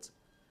prophet.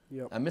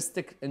 Yep. A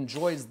mystic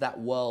enjoys that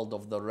world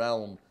of the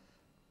realm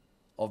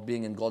of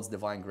being in God's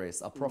divine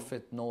grace. A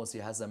prophet knows he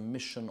has a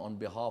mission on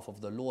behalf of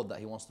the Lord that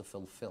he wants to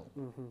fulfill.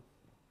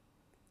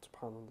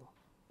 SubhanAllah.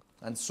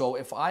 And so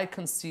if I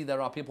can see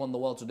there are people in the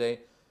world today,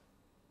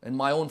 in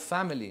my own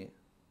family,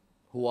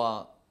 who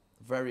are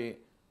very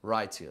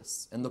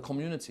righteous, in the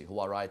community who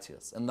are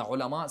righteous, in the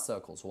ulama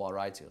circles who are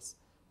righteous,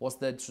 what's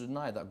there to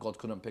deny that God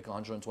couldn't pick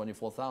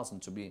 124,000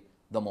 to be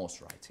the most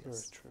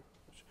righteous? Very true.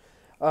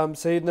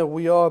 Sayyidina,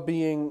 we are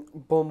being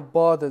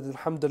bombarded,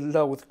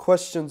 alhamdulillah, with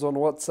questions on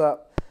WhatsApp.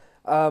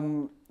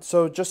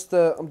 So just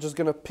I'm just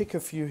going to pick a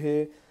few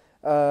here.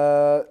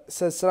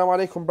 Says,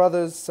 Assalamu alaikum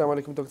brothers,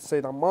 Assalamu alaikum Dr.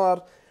 Sayyid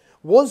Ammar.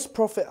 Was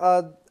Prophet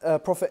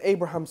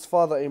Abraham's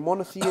father a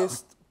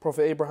monotheist?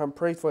 Prophet Abraham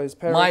prayed for his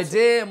parents.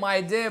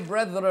 My dear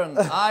brethren,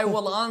 I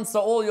will answer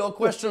all your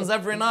questions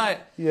every night.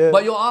 Yeah.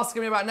 But you're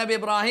asking me about Nabi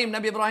Ibrahim.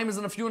 Nabi Ibrahim is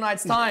in a few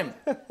nights' time.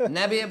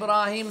 Nabi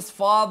Ibrahim's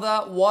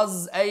father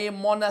was a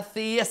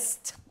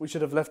monotheist. We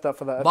should have left that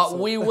for that episode. But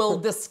we will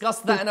discuss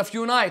that in a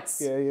few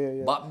nights.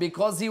 Yeah. But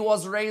because he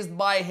was raised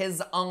by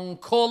his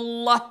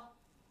uncle,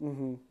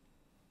 and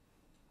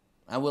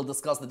we'll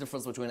discuss the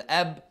difference between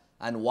Ab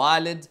and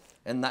Walid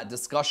in that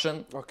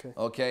discussion,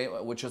 okay,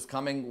 which is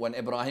coming when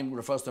Ibrahim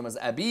refers to him as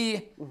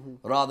Abi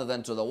rather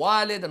than to the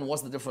Walid, and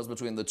what's the difference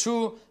between the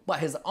two. But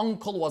his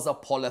uncle was a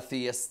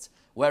polytheist,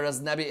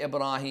 whereas Nabi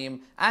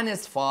Ibrahim and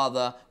his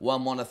father were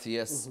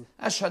monotheists.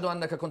 أشهد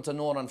أنك كنت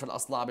نورا في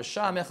الأصلاب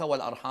الشامخة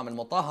والأرحام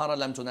المطهرة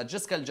لم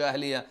تنجسك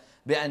الجاهلية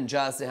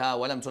بأنجاسها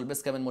ولم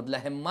تلبسك من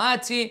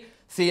مدلهمات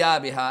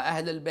ثيابها.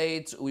 أهل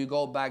البيت, we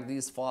go back,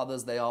 these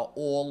fathers, they are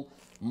all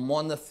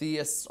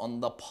monotheists on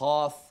the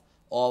path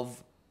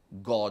of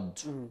God.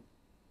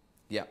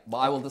 Yeah, but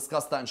I will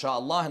discuss that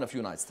inshallah in a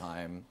few nights'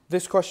 time.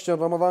 This question,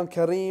 Ramadan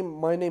Kareem,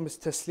 my name is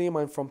Taslim,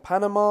 I'm from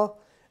Panama,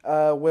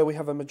 where we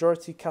have a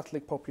majority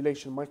Catholic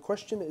population. My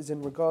question is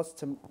in regards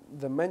to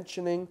the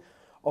mentioning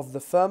of the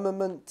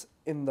firmament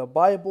in the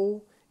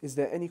Bible. Is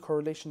there any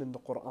correlation in the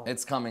Quran?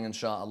 It's coming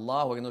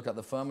inshallah. We're going to look at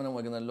the firmament,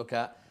 we're going to look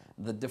at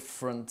the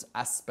different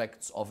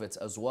aspects of it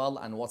as well,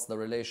 and what's the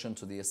relation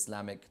to the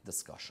Islamic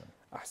discussion.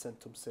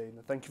 Ahsantum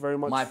Sayyidina. Thank you very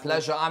much. My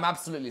pleasure. I'm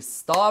absolutely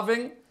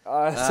starving.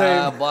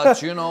 Same.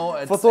 But you know,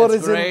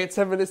 it's great. In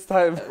 10 minutes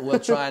time. We'll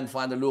try and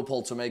find a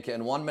loophole to make it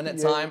in 1 minute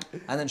time.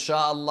 And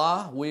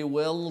inshallah, we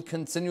will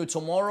continue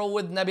tomorrow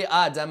with Nabi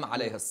Adam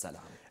alayhi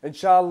salam.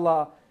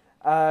 Inshallah,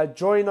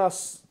 join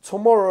us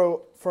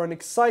tomorrow for an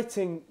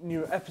exciting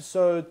new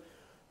episode,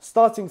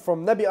 starting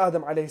from Nabi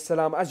Adam alayhi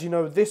salam. As you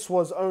know, this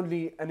was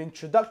only an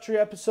introductory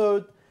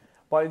episode,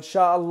 but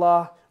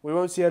inshallah, we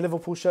won't see a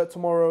Liverpool shirt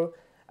tomorrow.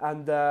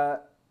 And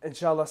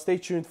inshallah, stay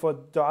tuned for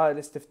Dua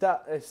al-Istiftah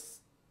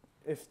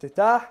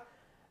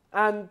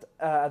and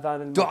Adhan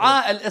al-Maghrib.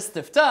 Dua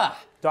al-Istiftah.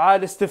 Dua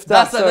al-Istiftah.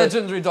 That's a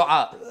legendary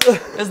dua.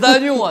 Is that a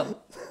new one?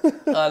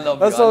 I love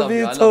you. That's I what love you.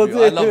 we I told love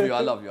you. I you.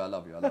 love you. I love you. I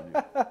love you. I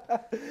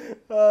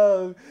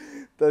love you.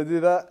 Don't do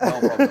that. No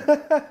problem.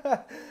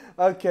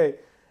 Okay.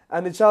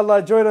 And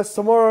inshallah, join us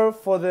tomorrow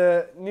for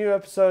the new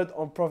episode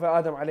on Prophet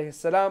Adam alayhi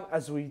salam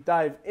as we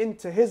dive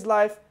into his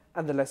life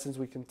and the lessons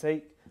we can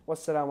take.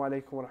 Wassalamu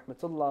alaikum wa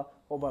rahmatullah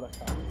wa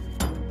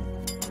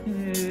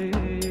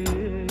barakatuh.